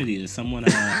opportunity. Does someone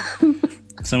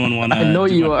want to I know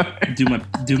you are.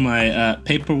 do my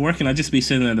paperwork, and I'd just be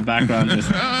sitting there in the background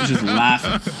just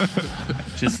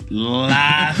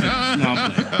laughing. No,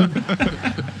 I'm playing.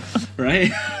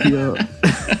 Right?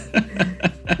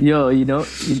 Yo, you know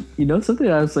something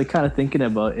I was like kind of thinking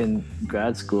about in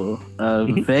grad school,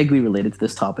 vaguely related to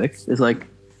this topic, is like,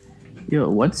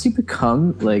 once you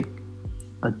become like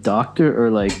a doctor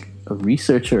or like a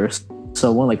researcher or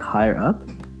someone like higher up,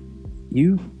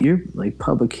 your like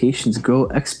publications grow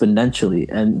exponentially,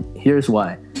 and here's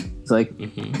why. It's like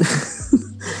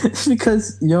it's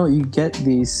because you get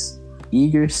these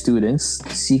eager students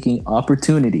seeking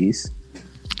opportunities,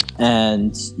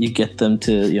 and you get them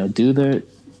to do their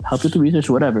help with the research,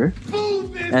 whatever,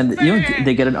 and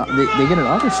they get an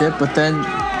authorship, but then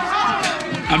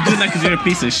I'm doing that because you're a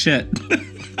piece of shit.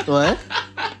 What?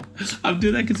 I'm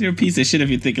doing that because you're a piece of shit if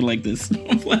you're thinking like this.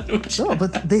 No,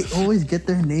 but they always get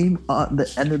their name on the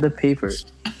end of the paper.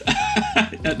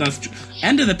 That's true.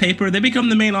 End of the paper, they become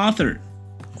the main author.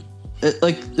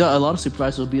 A lot of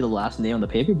supervisors will be the last name on the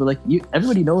paper, but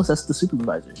everybody knows that's the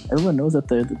supervisor. Everyone knows that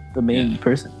they're the main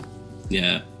person.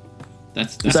 Yeah,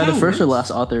 that's it's either first or last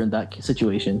author in that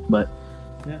situation. But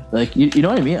you know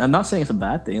what I mean. I'm not saying it's a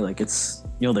bad thing. Like it's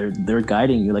they're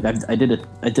guiding you. Like I did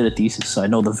a thesis, so I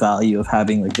know the value of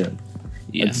having like a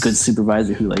good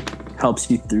supervisor who like helps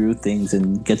you through things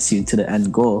and gets you to the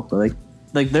end goal. But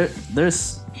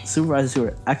there's supervisors who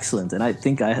are excellent, and I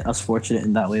think I was fortunate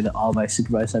in that way that all my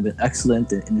supervisors have been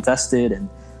excellent and invested and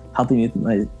helping me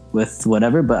with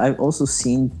whatever. But I've also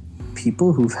seen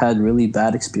people who've had really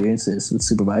bad experiences with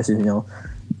supervisors.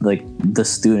 Like the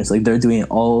students, like they're doing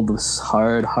all this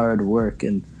hard work,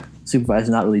 and supervisors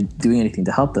not really doing anything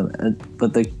to help them.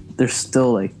 But they're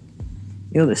still like,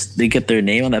 they get their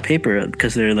name on that paper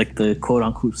because they're like the quote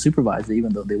unquote supervisor,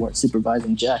 even though they weren't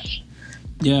supervising jack.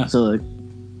 Yeah. So like.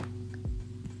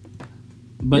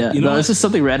 But it's just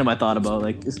something random I thought about.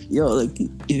 Like, if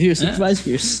you're a supervisor,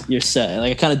 you're set.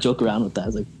 Like, I kind of joke around with that.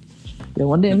 It's like,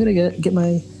 one day I'm gonna get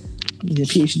my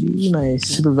PhD, my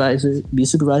supervisor, be a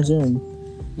supervisor, and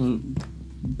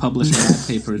publish bad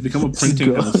papers, become a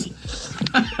printing house,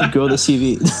 grow the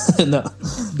CV. No,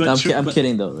 I'm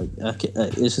kidding though. Like,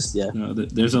 it's just No,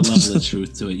 there's a level of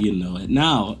truth to it. You know it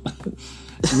now.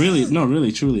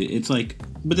 Really, truly, it's like.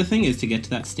 But the thing is, to get to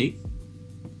that state.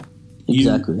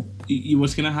 Exactly.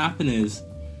 What's going to happen is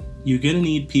you're going to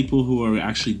need people who are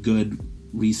actually good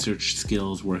research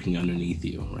skills working underneath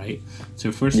you, right? So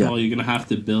first of all, you're going to have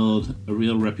to build a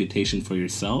real reputation for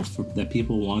yourself that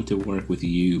people want to work with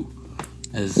you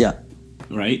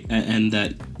right? And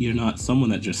that you're not someone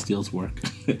that just steals work.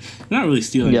 You're not really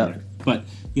stealing work, but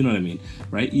you know what I mean,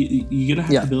 right? You're going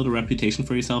to have to build a reputation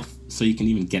for yourself so you can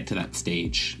even get to that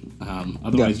stage.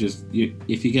 Otherwise,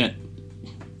 if you get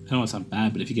know it's not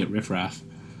bad, but if you get riffraff,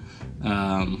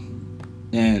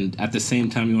 and at the same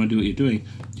time you want to do what you're doing,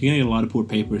 you're gonna get a lot of poor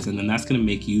papers, and then that's gonna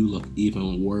make you look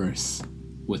even worse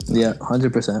with them. Yeah,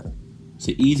 100%. It's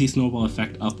an easy snowball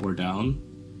effect, up or down.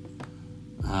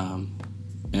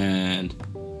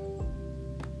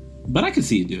 But I could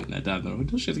see you doing that down the road.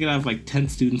 Don't you gonna have like 10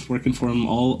 students working for him,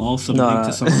 all submitting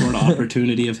to some sort of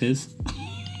opportunity of his?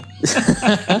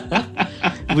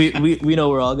 we know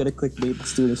we're all gonna clickbait the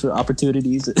students for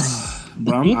opportunities.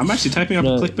 Bro, I'm actually typing up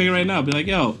a clickbait right now. Be like,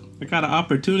 yo, I got an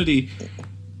opportunity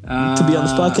to be on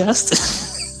this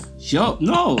podcast. Yo,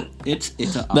 no, it's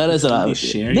a that is an opportunity.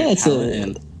 Share your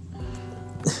talent.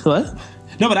 What?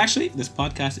 No, but actually, this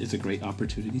podcast is a great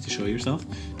opportunity to show yourself,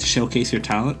 to showcase your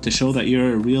talent, to show that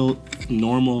you're a real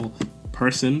normal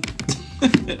person.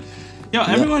 Yo,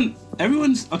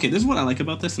 everyone's okay. This is what I like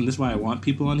about this, and this is why I want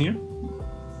people on here,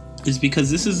 is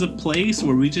because this is a place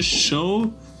where we just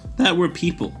show that we're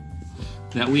people,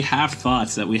 that we have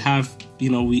thoughts, that we have,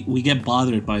 we get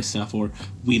bothered by stuff, or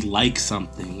we like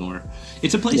something, or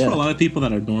it's a place for a lot of people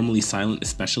that are normally silent,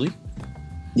 especially.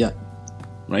 Yeah.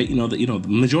 Right? The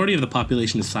majority of the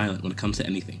population is silent when it comes to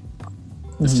anything.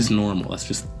 That's just normal.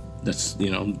 That's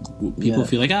people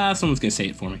feel like, someone's gonna say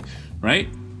it for me, right?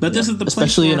 But this is the place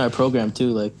especially in our program too.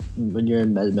 Like when you're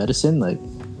in medicine, like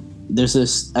there's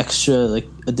this extra like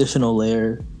additional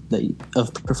layer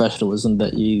of professionalism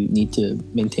that you need to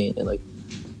maintain, and like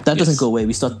that doesn't go away.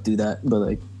 We still have to do that, but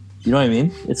like, you know what I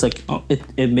mean? It's like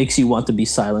it makes you want to be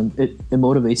silent. It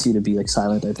motivates you to be like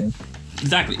silent, I think.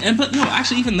 Exactly. But no,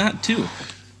 actually, even that too.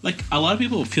 Like, a lot of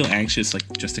people feel anxious,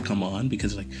 like, just to come on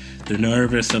because, like, they're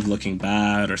nervous of looking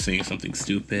bad or saying something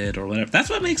stupid or whatever.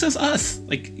 That's what makes us.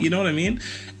 Like, you know what I mean?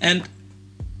 And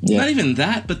not even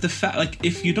that, but the fact, like,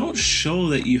 if you don't show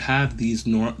that you have these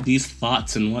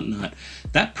thoughts and whatnot,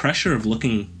 that pressure of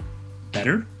looking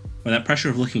better or that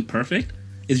pressure of looking perfect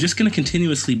is just going to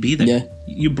continuously be there. Yeah.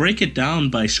 You break it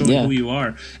down by showing who you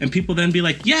are, and people then be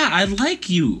like, yeah, I like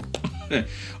you.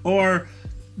 Or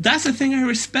that's the thing I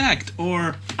respect,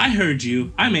 or I heard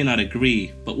you, I may not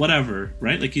agree, but whatever,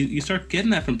 right? Like you start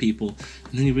getting that from people,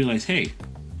 and then you realize, hey,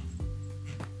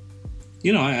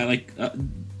 I like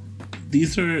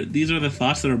these are the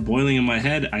thoughts that are boiling in my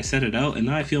head. I said it out, and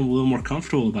now I feel a little more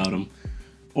comfortable about them.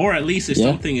 Or at least if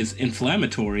something is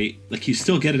inflammatory, like you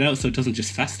still get it out so it doesn't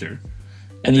just fester.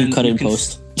 And then you cut it in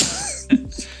post.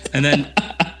 And then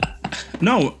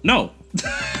no.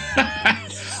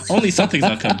 Only some things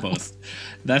I'll cut in post.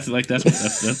 That's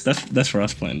for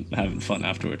us having fun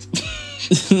afterwards.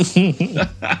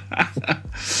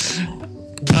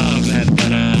 Oh man,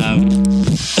 but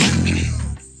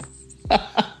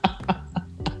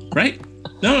right?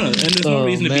 No, and there's no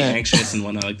reason to be anxious and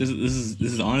whatnot. Like this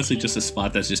is honestly just a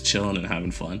spot that's just chilling and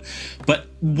having fun. But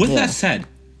with that said,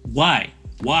 why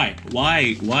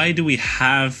do we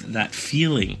have that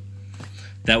feeling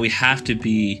that we have to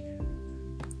be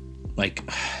like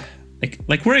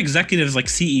we're executives, like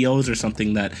CEOs or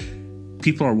something, that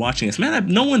people are watching us? Man,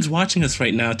 no one's watching us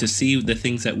right now to see the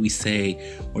things that we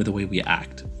say or the way we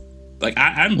act. Like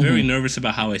I'm very nervous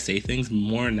about how I say things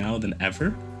more now than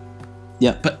ever.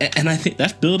 Yeah. And I think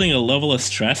that's building a level of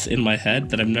stress in my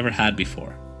head that I've never had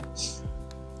before.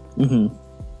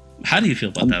 How do you feel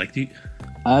about that? Like,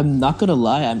 I'm not gonna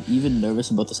lie, I'm even nervous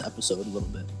about this episode a little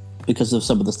bit because of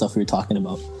some of the stuff we were talking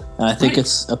about, and I think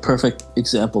it's a perfect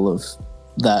example of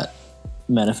that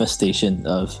manifestation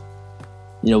of,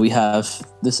 we have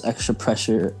this extra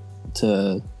pressure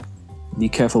to be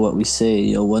careful what we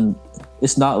say. When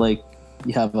it's not like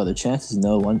you have other chances.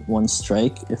 One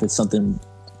strike, if it's something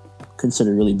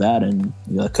considered really bad, and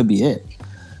that could be it.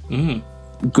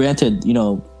 Granted,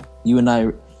 you and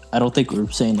I don't think we're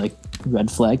saying like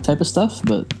red flag type of stuff,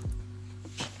 but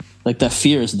like that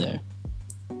fear is there.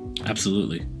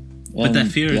 Absolutely. But that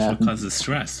fear is what causes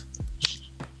stress.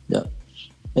 Yeah.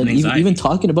 And even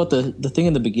talking about the thing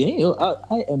in the beginning,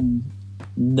 I am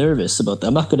nervous about that.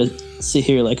 I'm not gonna sit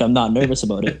here like I'm not nervous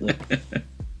about it. Like,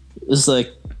 it's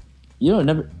like,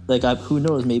 never, like, who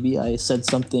knows, maybe I said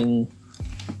something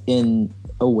in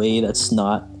a way that's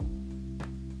not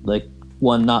like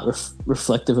not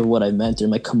reflective of what I meant, or it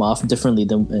might come off differently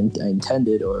than I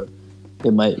intended, or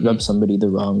it might rub somebody the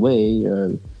wrong way,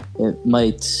 or it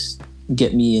might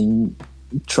get me in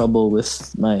trouble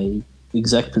with my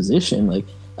exec position. Like,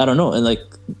 I don't know. And like,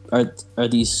 are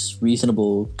these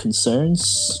reasonable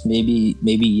concerns? Maybe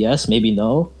yes, maybe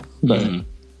no, but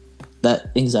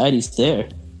that anxiety's there.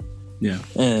 Yeah.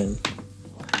 And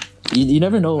you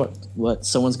never know what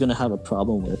someone's gonna have a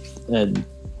problem with, and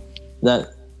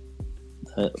that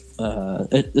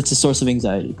it's a source of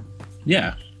anxiety.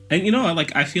 Yeah, And you know,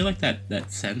 like I feel like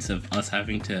that sense of us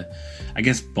having to, I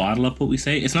guess, bottle up what we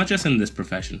say. It's not just in this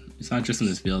profession. It's not just in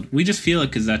this field. We just feel it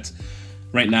because that's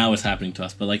right now is happening to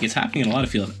us. But like it's happening in a lot of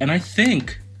fields. And I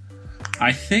think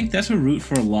that's a route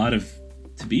for a lot of,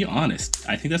 to be honest,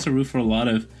 I think that's a route for a lot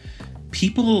of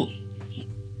people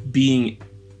being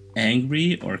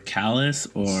angry or callous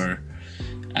or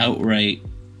outright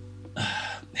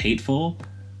hateful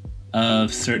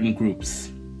of certain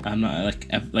groups. I'm not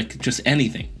like just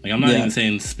anything. Like I'm not even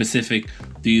saying specific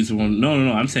these one.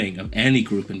 No. I'm saying of any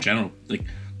group in general. Like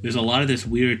there's a lot of this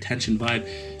weird tension vibe.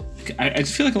 I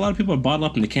just feel like a lot of people are bottled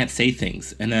up and they can't say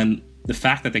things, and then the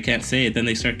fact that they can't say it, then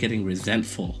they start getting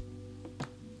resentful.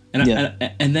 And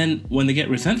and then when they get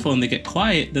resentful and they get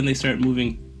quiet, then they start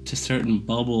moving to certain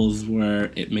bubbles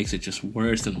where it makes it just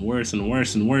worse and worse and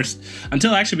worse and worse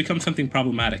until it actually becomes something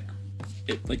problematic.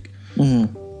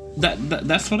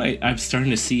 That's what I'm starting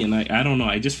to see, and I don't know.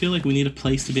 I just feel like we need a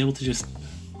place to be able to just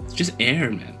air,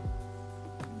 man.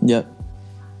 Yep,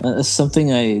 it's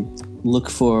something I look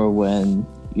for when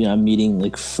I'm meeting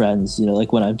like friends.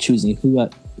 Like when I'm choosing who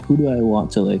do I want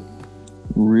to like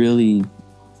really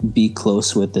be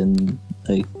close with and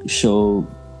like show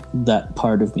that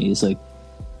part of me. Is like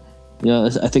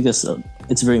I think it's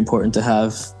very important to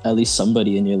have at least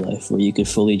somebody in your life where you could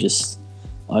fully just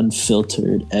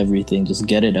unfiltered everything, just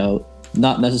get it out.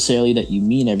 Not necessarily that you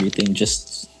mean everything,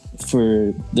 just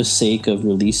for the sake of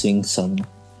releasing some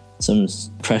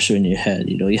pressure in your head.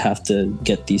 You have to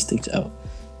get these things out.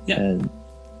 And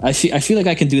I feel like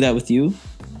I can do that with you,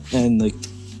 and like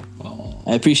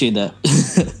I appreciate that.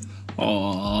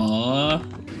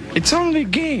 It's only a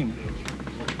game.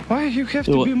 Why you have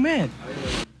to be mad?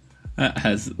 That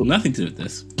has nothing to do with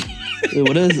this.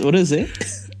 What is it?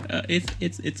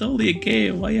 It's only a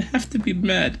game. Why you have to be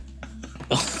mad?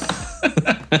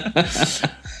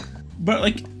 But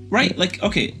like, right? Like,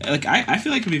 okay. Like, I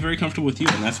feel like I can be very comfortable with you,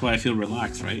 and that's why I feel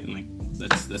relaxed, right? And like,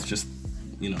 that's just,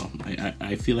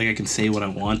 I feel like I can say what I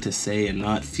want to say and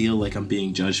not feel like I'm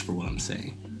being judged for what I'm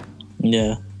saying.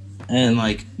 Yeah, and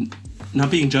like,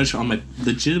 not being judged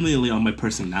legitimately on my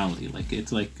personality. Like,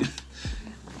 it's like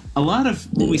a lot of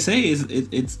what we say is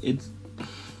it's.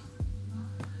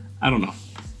 I don't know.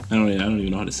 I don't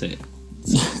even know how to say it.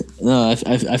 No,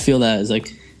 I feel that. It's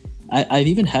like I've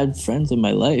even had friends in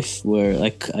my life where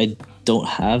like I don't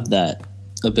have that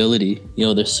ability.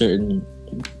 There's certain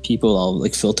people I'll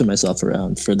like filter myself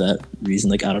around for that reason.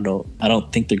 Like I don't know. I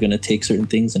don't think they're gonna take certain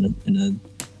things in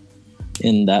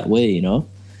that way.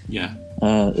 Yeah.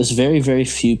 There's very, very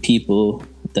few people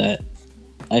that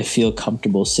I feel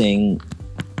comfortable saying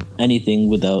anything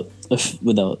without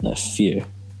that fear.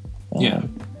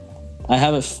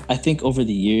 I think over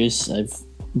the years I've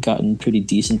gotten pretty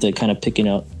decent at kind of picking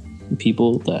out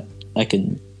people that I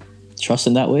can trust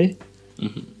in that way.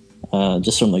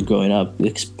 Just from like growing up,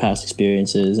 past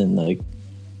experiences, and like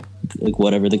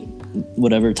whatever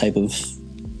type of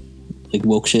like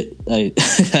woke shit I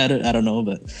don't know,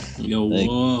 but like,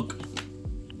 woke.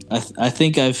 I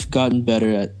think I've gotten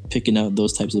better at picking out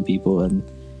those types of people, and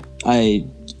I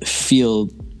feel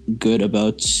good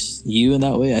about you in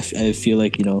that way. I feel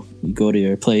like you go to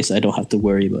your place, I don't have to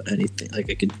worry about anything. Like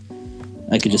I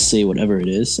could just say whatever it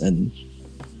is, and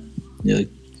like,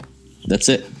 that's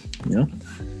it.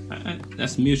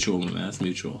 That's mutual, man. That's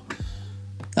mutual.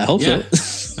 I hope so.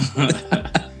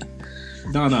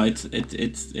 No, it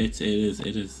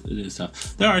is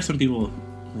tough. There are some people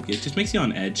like it just makes you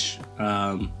on edge.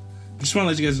 Just want to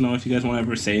let you guys know, if you guys want to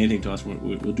ever say anything to us,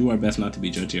 we'll do our best not to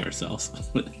be judgy ourselves.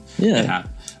 Yeah.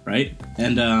 Right.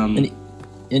 And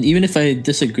even if I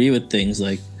disagree with things,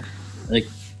 like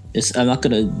I'm not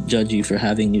gonna judge you for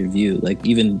having your view. Like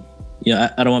even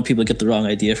I don't want people to get the wrong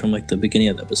idea from like the beginning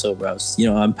of the episode where I was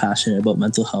I'm passionate about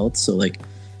mental health, so like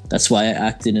that's why I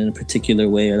acted in a particular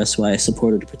way, or that's why I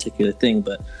supported a particular thing.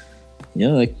 But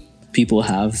like people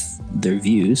have their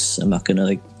views. I'm not gonna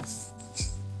like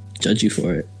judge you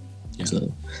for it. Yeah.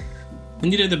 So.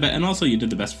 And you did the best, and also you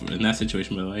did the best in that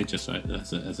situation. By the way, just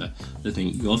as a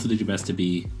thing, you also did your best to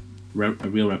be a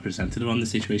real representative on the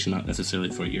situation, not necessarily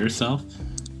for yourself.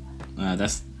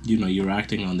 That's you're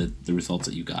acting on the results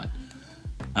that you got.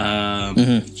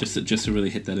 Just to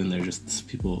really hit that in there, just so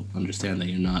people understand that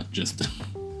you're not just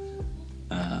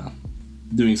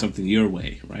doing something your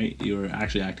way, right? You're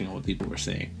actually acting on what people were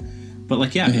saying. But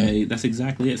like, yeah, that's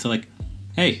exactly it. So like,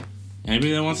 hey,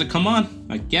 anybody that wants to come on,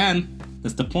 again,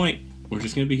 that's the point. We're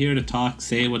just gonna be here to talk,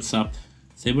 say what's up,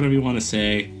 say whatever you want to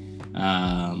say,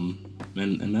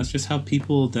 and that's just how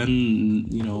people then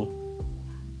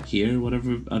hear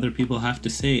whatever other people have to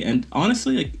say. And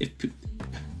honestly, like, if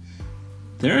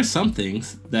there are some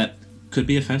things that could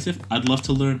be offensive. I'd love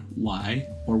to learn why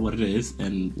or what it is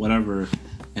and whatever,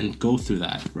 and go through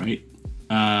that, right?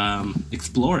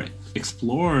 Explore it.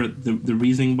 Explore the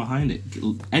reasoning behind it.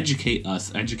 Educate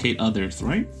us. Educate others,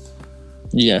 right?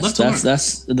 Yes,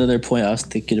 that's another point I was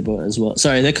thinking about as well.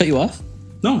 Sorry, did I cut you off?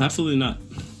 No, absolutely not.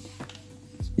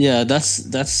 Yeah,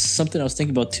 that's something I was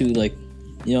thinking about too. Like,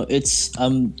 you know, it's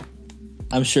I'm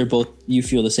sure both you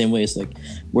feel the same way. It's like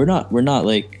we're not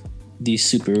like these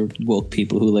super woke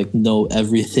people who like know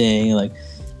everything. Like,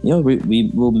 you know,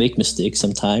 we will make mistakes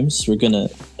sometimes. We're gonna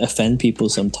offend people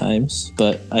sometimes.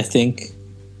 But I think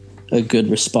a good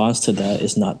response to that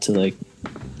is not to like,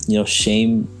 you know,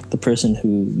 shame the person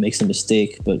who makes a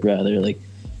mistake, but rather like,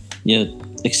 you know,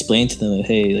 explain to them like,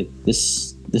 hey, like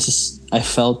this is, I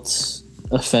felt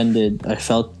offended. I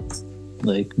felt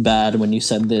like bad when you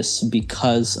said this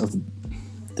because of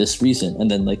this reason,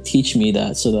 and then like teach me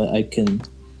that so that I can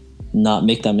not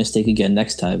make that mistake again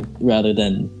next time, rather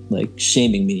than like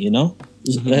shaming me, you know?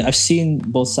 Mm-hmm. I've seen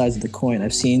both sides of the coin.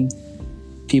 I've seen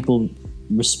people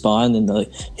respond and they're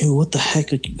like, hey, what the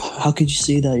heck? Like, how could you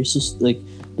say that? You're just like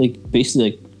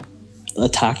basically like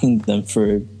attacking them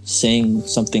for saying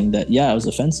something that, yeah, it was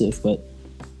offensive, but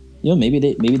you know, maybe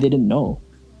they didn't know.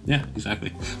 Yeah,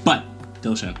 exactly. But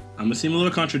Dilshan, I'm gonna seem a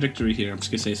little contradictory here. I'm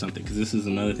just gonna say something because this is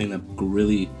another thing that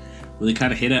really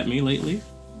kind of hit at me lately.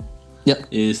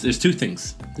 Yep. There's two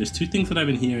things. There's two things that I've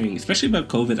been hearing, especially about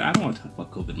COVID. I don't want to talk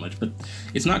about COVID much, but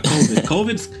it's not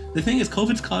COVID. The thing is,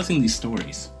 COVID's causing these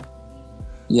stories.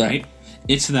 Yeah. Right?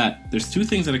 It's that there's two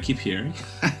things that I keep hearing.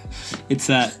 It's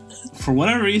that for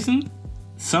whatever reason,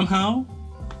 somehow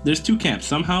there's two camps.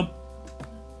 Somehow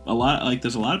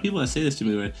there's a lot of people that say this to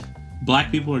me, where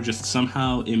black people are just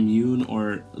somehow immune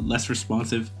or less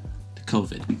responsive to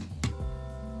COVID.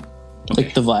 Okay.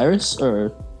 Like the virus,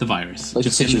 or the virus, like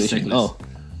just the situation. Oh,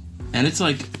 and it's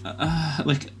like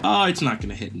it's not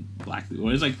gonna hit black people.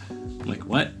 It's like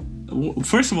what?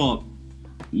 First of all,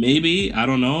 maybe, I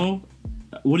don't know.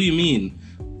 What do you mean,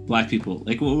 black people?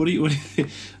 Like, what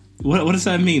does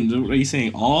that mean? Are you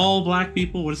saying all black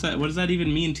people? What does that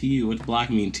even mean to you? What's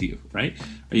black mean to you? Right?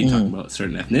 Are you talking about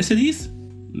certain ethnicities?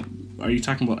 Are you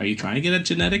trying to get at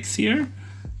genetics here?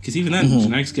 Because even then,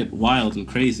 genetics get wild and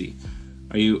crazy.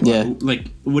 Are you like,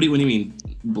 what do you mean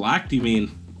black? Do you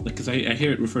mean like, because I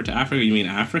hear it referred to Africa? You mean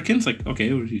Africans? Like,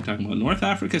 okay, what are you talking about? North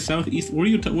Africa, South, East? What are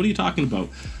you talking about?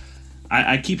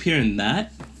 I keep hearing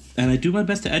that, and I do my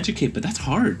best to educate, but that's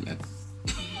hard, man.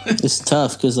 It's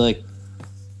tough because, like,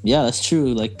 yeah, that's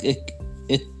true. Like,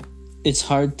 it's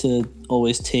hard to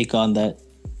always take on that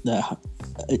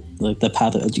like the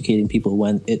path of educating people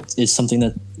when it is something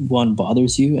that, one,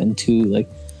 bothers you, and two, like,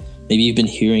 maybe you've been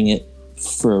hearing it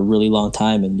for a really long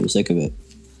time and you're sick of it.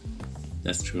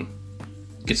 That's true.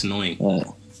 It gets annoying.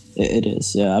 It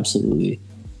is, yeah, absolutely.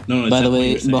 No, by the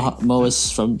way, Mo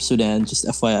is from Sudan, just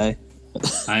FYI.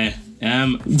 I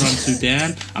am from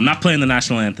Sudan. I'm not playing the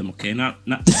national anthem, okay? Not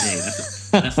today.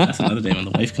 That's another day when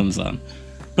the wife comes on.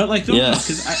 But like,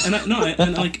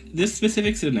 like this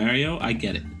specific scenario, I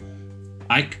get it.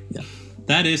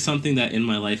 That is something that in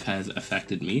my life has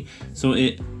affected me. So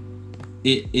it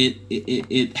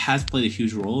has played a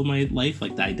huge role in my life,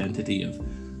 like the identity of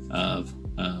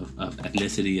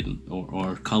ethnicity and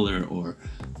or color or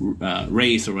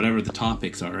race or whatever the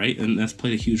topics are, right? And that's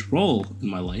played a huge role in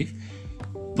my life.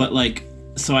 But like,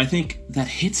 so I think that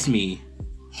hits me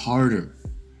harder,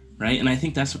 right? And I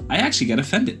think I actually get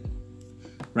offended,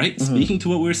 right? Mm-hmm. Speaking to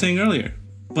what we were saying earlier,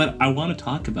 but I want to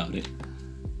talk about it.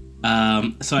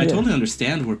 So I totally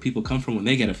understand where people come from when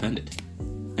they get offended,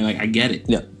 and like, I get it.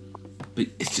 Yeah. But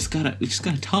we just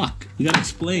gotta talk. We gotta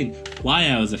explain why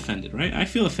I was offended, right? I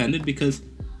feel offended because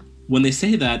when they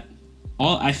say that,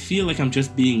 I feel like I'm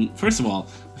just being. First of all,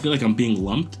 I feel like I'm being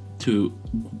lumped to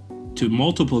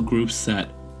multiple groups that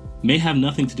may have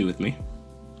nothing to do with me.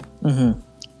 Mm-hmm.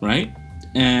 Right?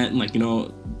 And like, you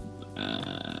know,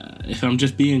 if I'm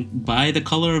just being by the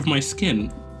color of my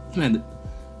skin, man,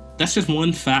 that's just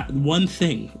one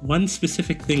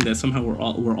specific thing that somehow we're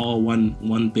all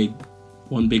one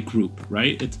big group,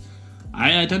 right?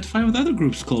 I identify with other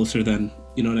groups closer than,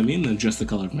 you know what I mean, than just the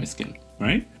color of my skin,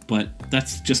 right? But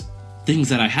that's just things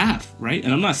that I have, right?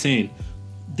 And I'm not saying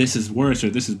this is worse or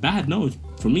this is bad. No,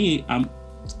 for me,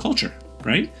 it's culture,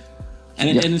 right?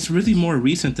 And it's really more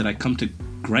recent that I come to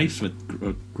gripes,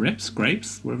 whatever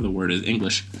the word is,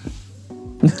 English.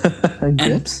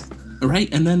 Grips? Right,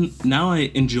 and then now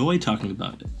I enjoy talking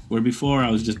about it, where before I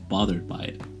was just bothered by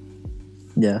it.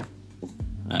 Yeah.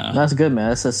 That's good, man.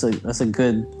 That's a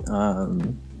good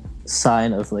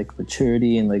sign of like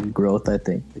maturity and like growth, I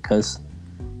think, because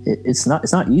it's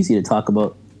not easy to talk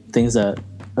about things that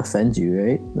offend you,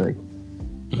 right? Like,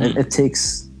 It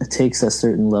takes a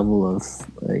certain level of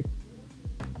like,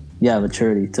 yeah,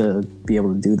 maturity to be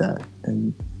able to do that.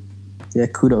 And yeah,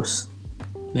 kudos.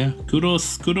 Yeah,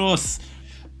 kudos.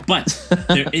 But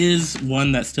there is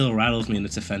one that still rattles me and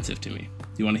it's offensive to me. Do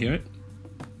you want to hear it?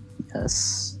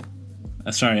 Yes.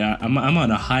 Sorry, I'm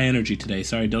on a high energy today.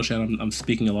 Sorry, Dilshan, I'm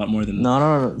speaking a lot more than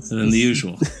no. than the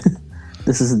usual.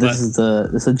 This is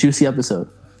a juicy episode.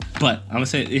 But I'm gonna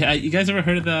say, yeah, you guys ever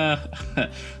heard of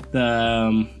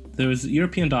there was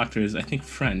European doctors, I think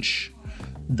French,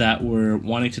 that were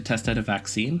wanting to test out a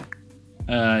vaccine.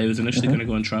 It was initially going to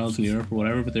go on trials in Europe or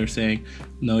whatever, but they were saying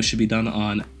no, it should be done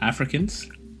on Africans.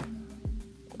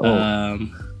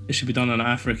 It should be done on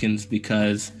Africans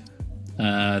because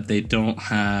they don't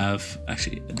have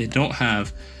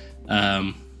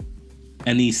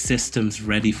any systems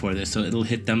ready for this, so it'll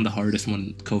hit them the hardest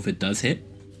when COVID does hit.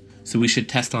 So we should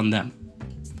test on them.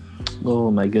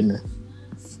 Oh my goodness.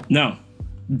 No,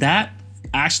 that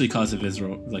actually caused a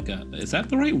visceral, is that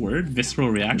the right word? Visceral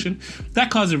reaction?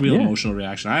 That caused a real emotional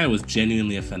reaction. I was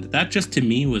genuinely offended. That just to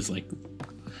me was like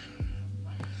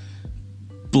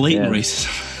blatant racism.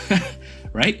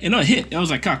 Right? And it hit. I was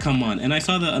like, oh, come on. And I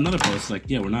saw another post like,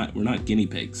 yeah, we're not guinea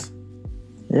pigs.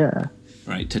 Yeah.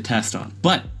 Right, to test on.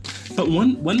 But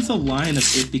when's the line of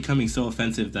it becoming so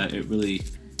offensive that it really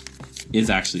is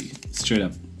actually straight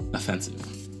up offensive?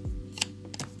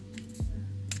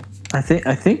 I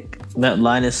think that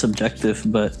line is subjective,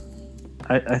 but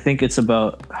I think it's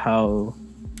about how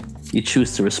you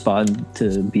choose to respond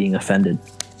to being offended.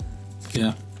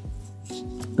 Yeah.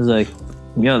 It's like,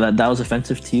 you know, that was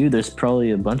offensive to you. There's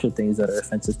probably a bunch of things that are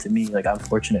offensive to me. Like, I'm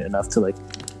fortunate enough to like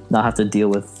not have to deal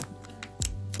with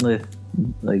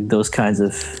like those kinds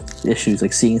of issues,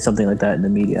 like seeing something like that in the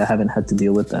media. I haven't had to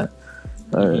deal with that.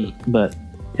 But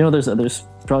you know, there's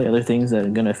probably other things that are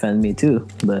gonna offend me too.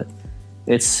 But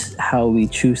it's how we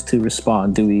choose to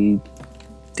respond. Do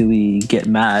we get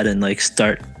mad and like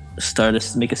start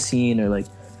make a scene,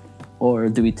 or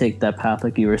do we take that path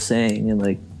like you were saying and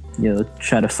like, you know,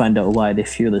 try to find out why they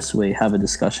feel this way, have a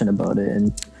discussion about it,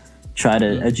 and try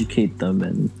to educate them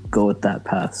and go with that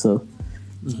path. So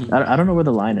I don't know where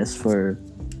the line is for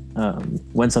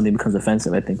when something becomes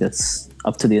offensive. I think that's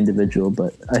up to the individual,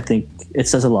 but I think it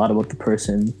says a lot about the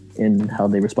person in how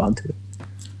they respond to it.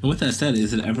 And with that said,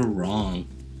 is it ever wrong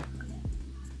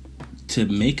to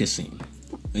make a scene?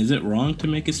 Is it wrong to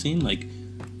make a scene? Like,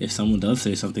 if someone does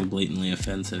say something blatantly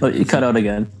offensive... Oh, you cut out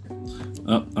again.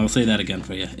 Oh, I'll say that again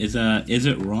for you. Is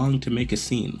it wrong to make a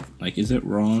scene? Like, is it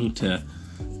wrong to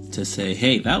say,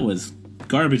 hey, that was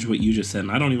garbage what you just said,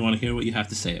 and I don't even want to hear what you have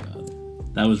to say about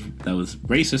it. That was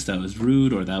racist, that was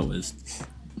rude, or that was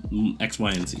X,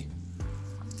 Y, and Z.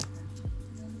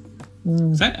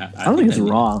 I don't think it's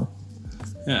wrong.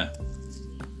 Yeah.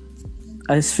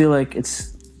 I just feel like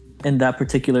it's, in that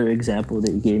particular example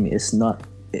that you gave me, it's not,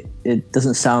 it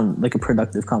doesn't sound like a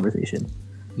productive conversation.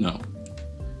 No.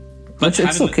 But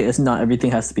it's okay. It's not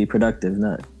everything has to be productive.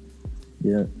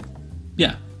 Yeah.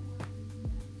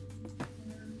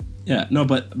 Yeah. No,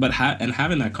 but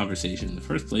having that conversation in the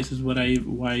first place is why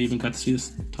I even got to see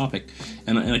this topic,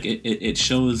 and like it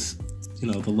shows,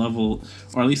 you know, the level,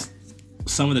 or at least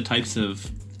some of the types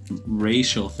of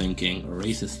racial thinking or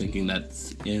racist thinking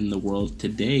that's in the world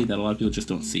today that a lot of people just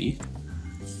don't see,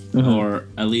 or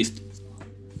at least,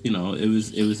 you know, it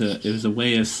was a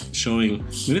way of showing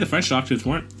maybe the French doctors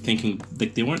weren't thinking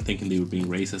they were being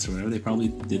racist or whatever. They probably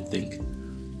did think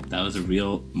that was a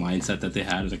real mindset that they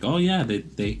had. It was like, oh yeah,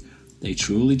 they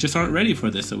truly just aren't ready for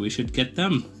this, so we should get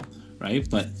them right.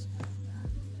 But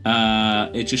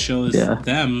it just shows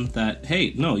them that,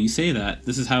 hey, no, you say that,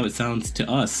 this is how it sounds to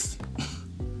us,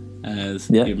 as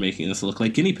you're making us look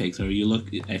like guinea pigs, or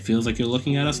it feels like you're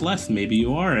looking at us less. Maybe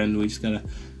you are, and we just gotta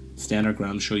stand our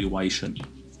ground and show you why you shouldn't.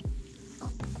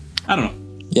 I don't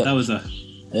know. Yeah, that was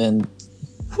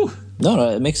No,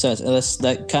 it makes sense, and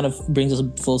that kind of brings us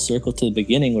full circle to the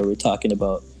beginning where we're talking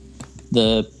about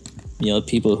the, you know,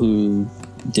 people who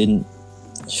didn't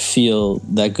feel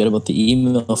that good about the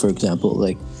email, for example.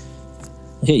 Like,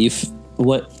 okay,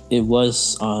 what it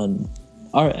was on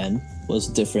our end was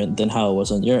different than how it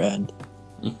was on your end,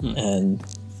 and,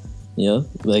 you know,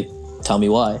 like, tell me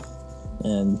why.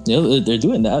 And, you know, they're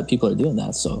doing that. People are doing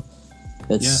that, so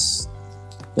it's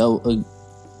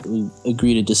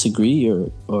agree to disagree,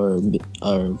 or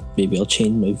maybe I'll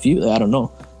change my view. I don't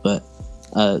know, but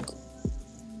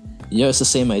it's the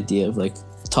same idea of like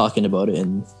talking about it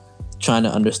and trying to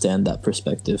understand that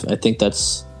perspective. I think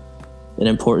that's an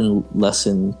important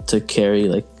lesson to carry,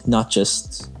 like not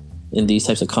just in these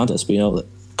types of contests, but, you know,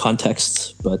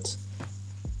 contexts, but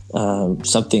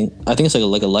something. I think it's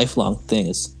like a lifelong thing.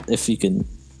 Is if you can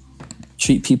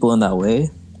treat people in that way,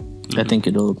 I think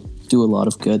it'll do a lot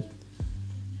of good.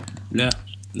 Yeah.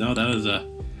 No, I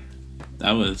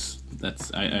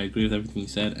agree with everything you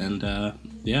said. And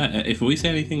if we say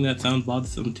anything that sounds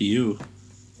bothersome to you,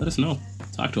 let us know.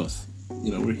 Talk to us.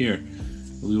 We're here.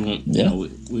 We won't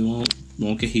we won't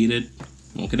get heated,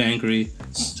 won't get angry.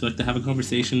 Just like to have a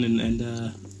conversation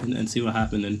and see what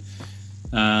happened. And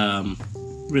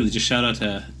really just shout out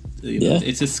to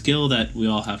it's a skill that we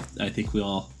all have. I think we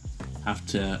all have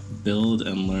to build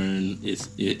and learn.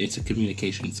 It's a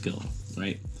communication skill,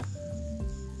 right?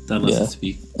 That lets us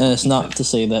speak. And it's not to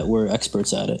say that we're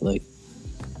experts at it, like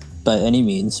by any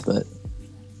means, but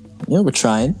we're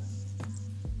trying.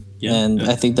 Yeah, and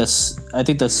I think that's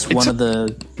one of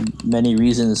the many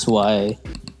reasons why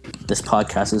this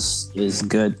podcast is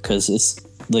good, because it's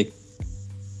like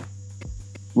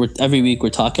every week we're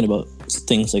talking about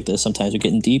things like this. Sometimes we're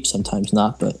getting deep, sometimes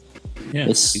not, but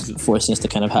it's forcing us to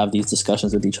kind of have these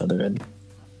discussions with each other. And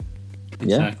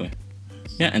exactly.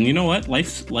 Yeah, and you know what?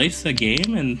 Life's a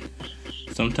game, and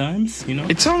sometimes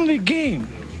it's only a game.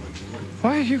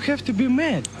 Why you have to be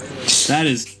mad?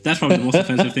 That's probably the most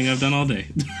offensive thing I've done all day.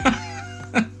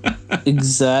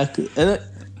 Exactly. And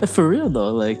for real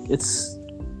though, like it's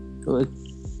like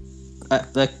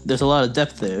there's a lot of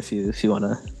depth there if you want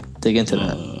to dig into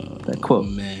that quote.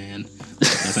 Man,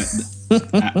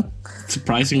 that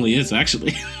surprisingly is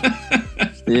actually.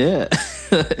 Yeah.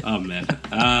 Oh man,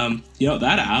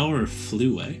 that hour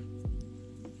flew away.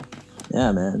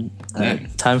 Yeah, man.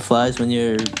 Time flies when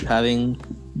you're having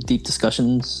deep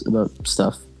discussions about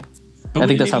stuff. I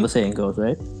think that's how the saying goes,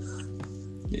 right?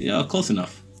 Yeah, close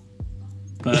enough.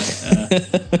 But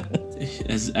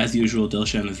as usual,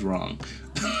 Dilshan is wrong.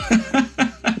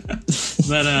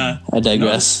 But I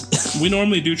digress. We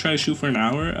normally do try to shoot for an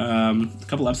hour. A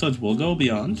couple episodes will go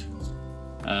beyond,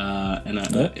 and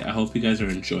I hope you guys are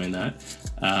enjoying that.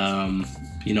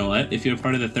 You know what? If you're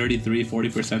part of the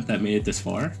 33-40% that made it this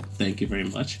far, thank you very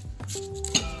much.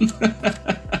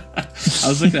 I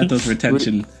was looking at those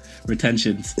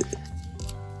retentions.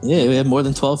 Yeah, we have more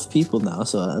than 12 people now,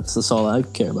 so that's all I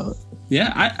care about.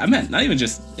 Yeah, I meant not even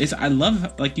just. I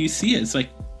love, like, you see it. It's like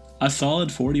a solid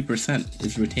 40%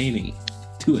 is retaining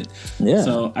to it. Yeah.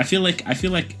 So I feel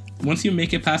like once you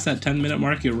make it past that 10-minute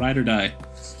mark, you're ride or die.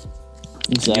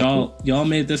 Exactly. Y'all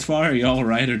made it this far. Y'all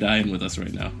ride or dying with us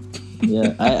right now.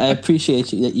 Yeah, I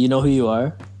appreciate you. You know who you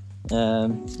are.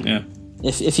 Yeah.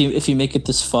 If you make it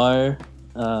this far,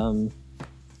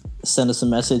 send us a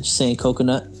message saying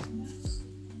coconut,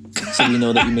 so we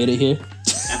know that you made it here.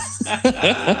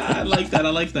 I like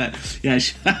that. Yeah.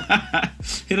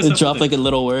 Hit us up. Drop like a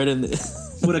little word in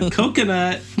with a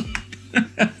coconut.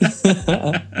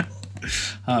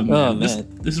 Oh man.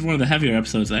 This is one of the heavier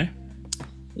episodes, eh?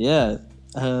 Yeah.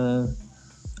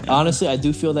 Honestly, I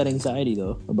do feel that anxiety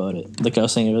though about it, like I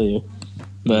was saying earlier.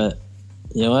 But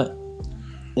you know what?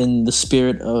 In the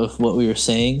spirit of what we were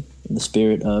saying, in the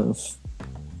spirit of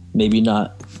maybe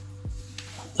not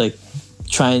like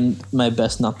trying my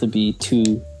best not to be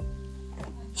too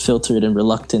filtered and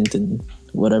reluctant and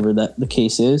whatever that the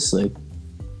case is, like,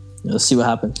 let's see what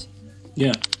happens.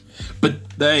 Yeah. But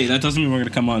hey, that doesn't mean we're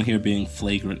gonna come on here being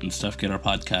flagrant and stuff, get our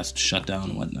podcast shut down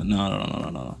and whatnot.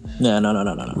 No. Yeah,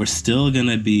 no. We're still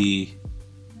gonna be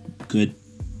good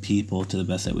people to the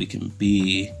best that we can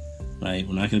be, right?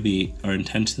 We're not gonna be, our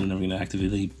intention is never gonna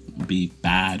actively be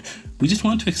bad. We just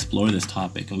want to explore this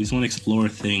topic, and we just want to explore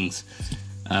things,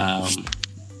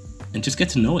 and just get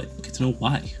to know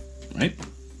why, right?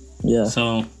 Yeah.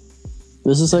 So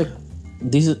this is like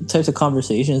these types of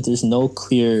conversations. There's no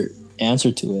clear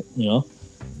answer to it, you know.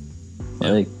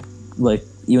 Yeah. Like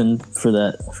even for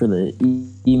the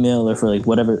email or for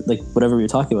whatever we were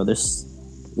talking about,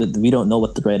 we don't know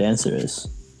what the right answer is.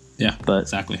 Yeah, but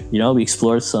exactly. You know, we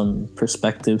explored some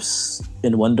perspectives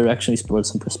in one direction, we explored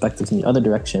some perspectives in the other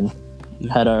direction,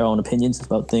 had our own opinions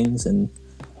about things, and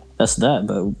that's that.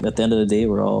 But at the end of the day,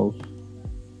 we're all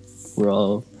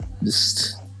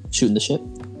just shooting the ship.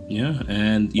 Yeah,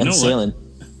 and you know sailing.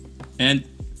 What? And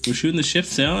we're shooting the ship,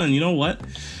 sailing. And you know what?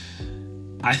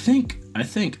 I think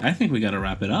we got to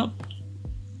wrap it up.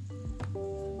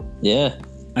 Yeah.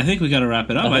 I think we got to wrap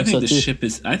it up. I think the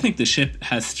ship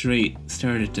has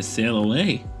started to sail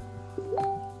away.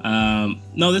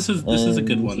 No, this is a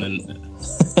good one. And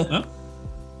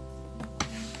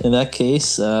in that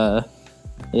case, I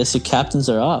guess your captains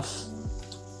are off.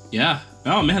 Yeah.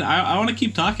 Oh man, I want to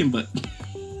keep talking, but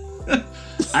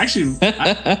actually,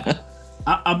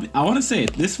 I want to say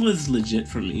it. This was legit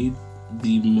for me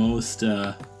the most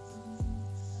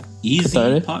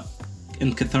easy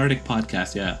and cathartic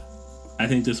podcast. Yeah, I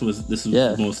think this was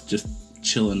the most just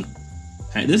chilling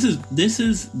Hey, this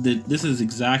is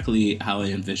exactly how I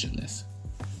envision this.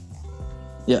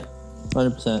 Yeah,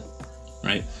 100%.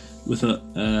 Right, with a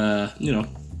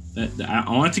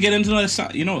I want to get into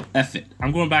that. F it.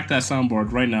 I'm going back to that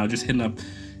soundboard right now. Just hitting up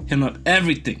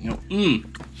everything.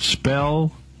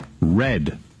 Spell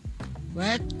red.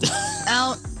 What?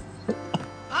 L.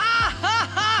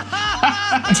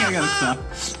 I gotta stop.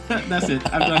 That's it.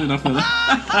 I've done enough of that.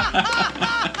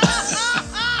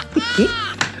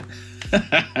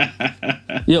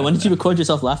 Yeah, when did you record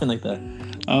yourself laughing like that?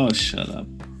 Oh, shut up.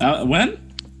 When?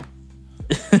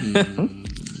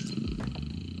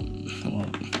 Well,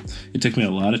 it took me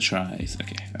a lot of tries.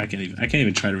 Okay, I can't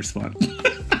even try to respond.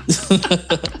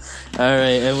 All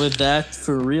right, and with that,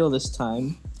 for real this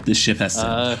time, This ship has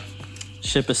sailed.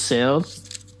 ship has sailed,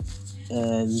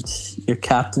 and your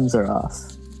captains are off.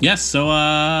 Yes, so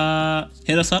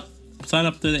hit us up. Sign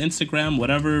up to the Instagram,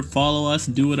 whatever. Follow us.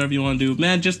 Do whatever you want to do.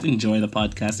 Man, just enjoy the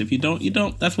podcast. If you don't, you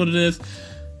don't. That's what it is.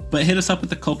 But hit us up with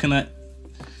the coconut.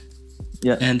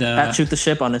 Yeah, And at Shoot the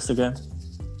Ship on Instagram.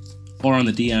 or on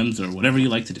the DMs or whatever you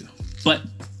like to do. But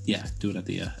yeah, do it at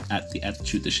the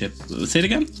Shoot the Ship. Say it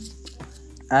again.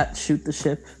 At Shoot the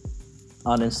Ship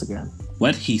on Instagram.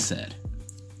 What he said.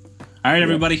 All right,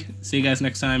 everybody. See you guys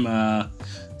next time.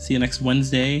 See you next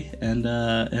Wednesday. And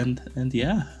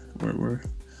yeah,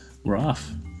 we're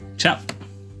off. Ciao.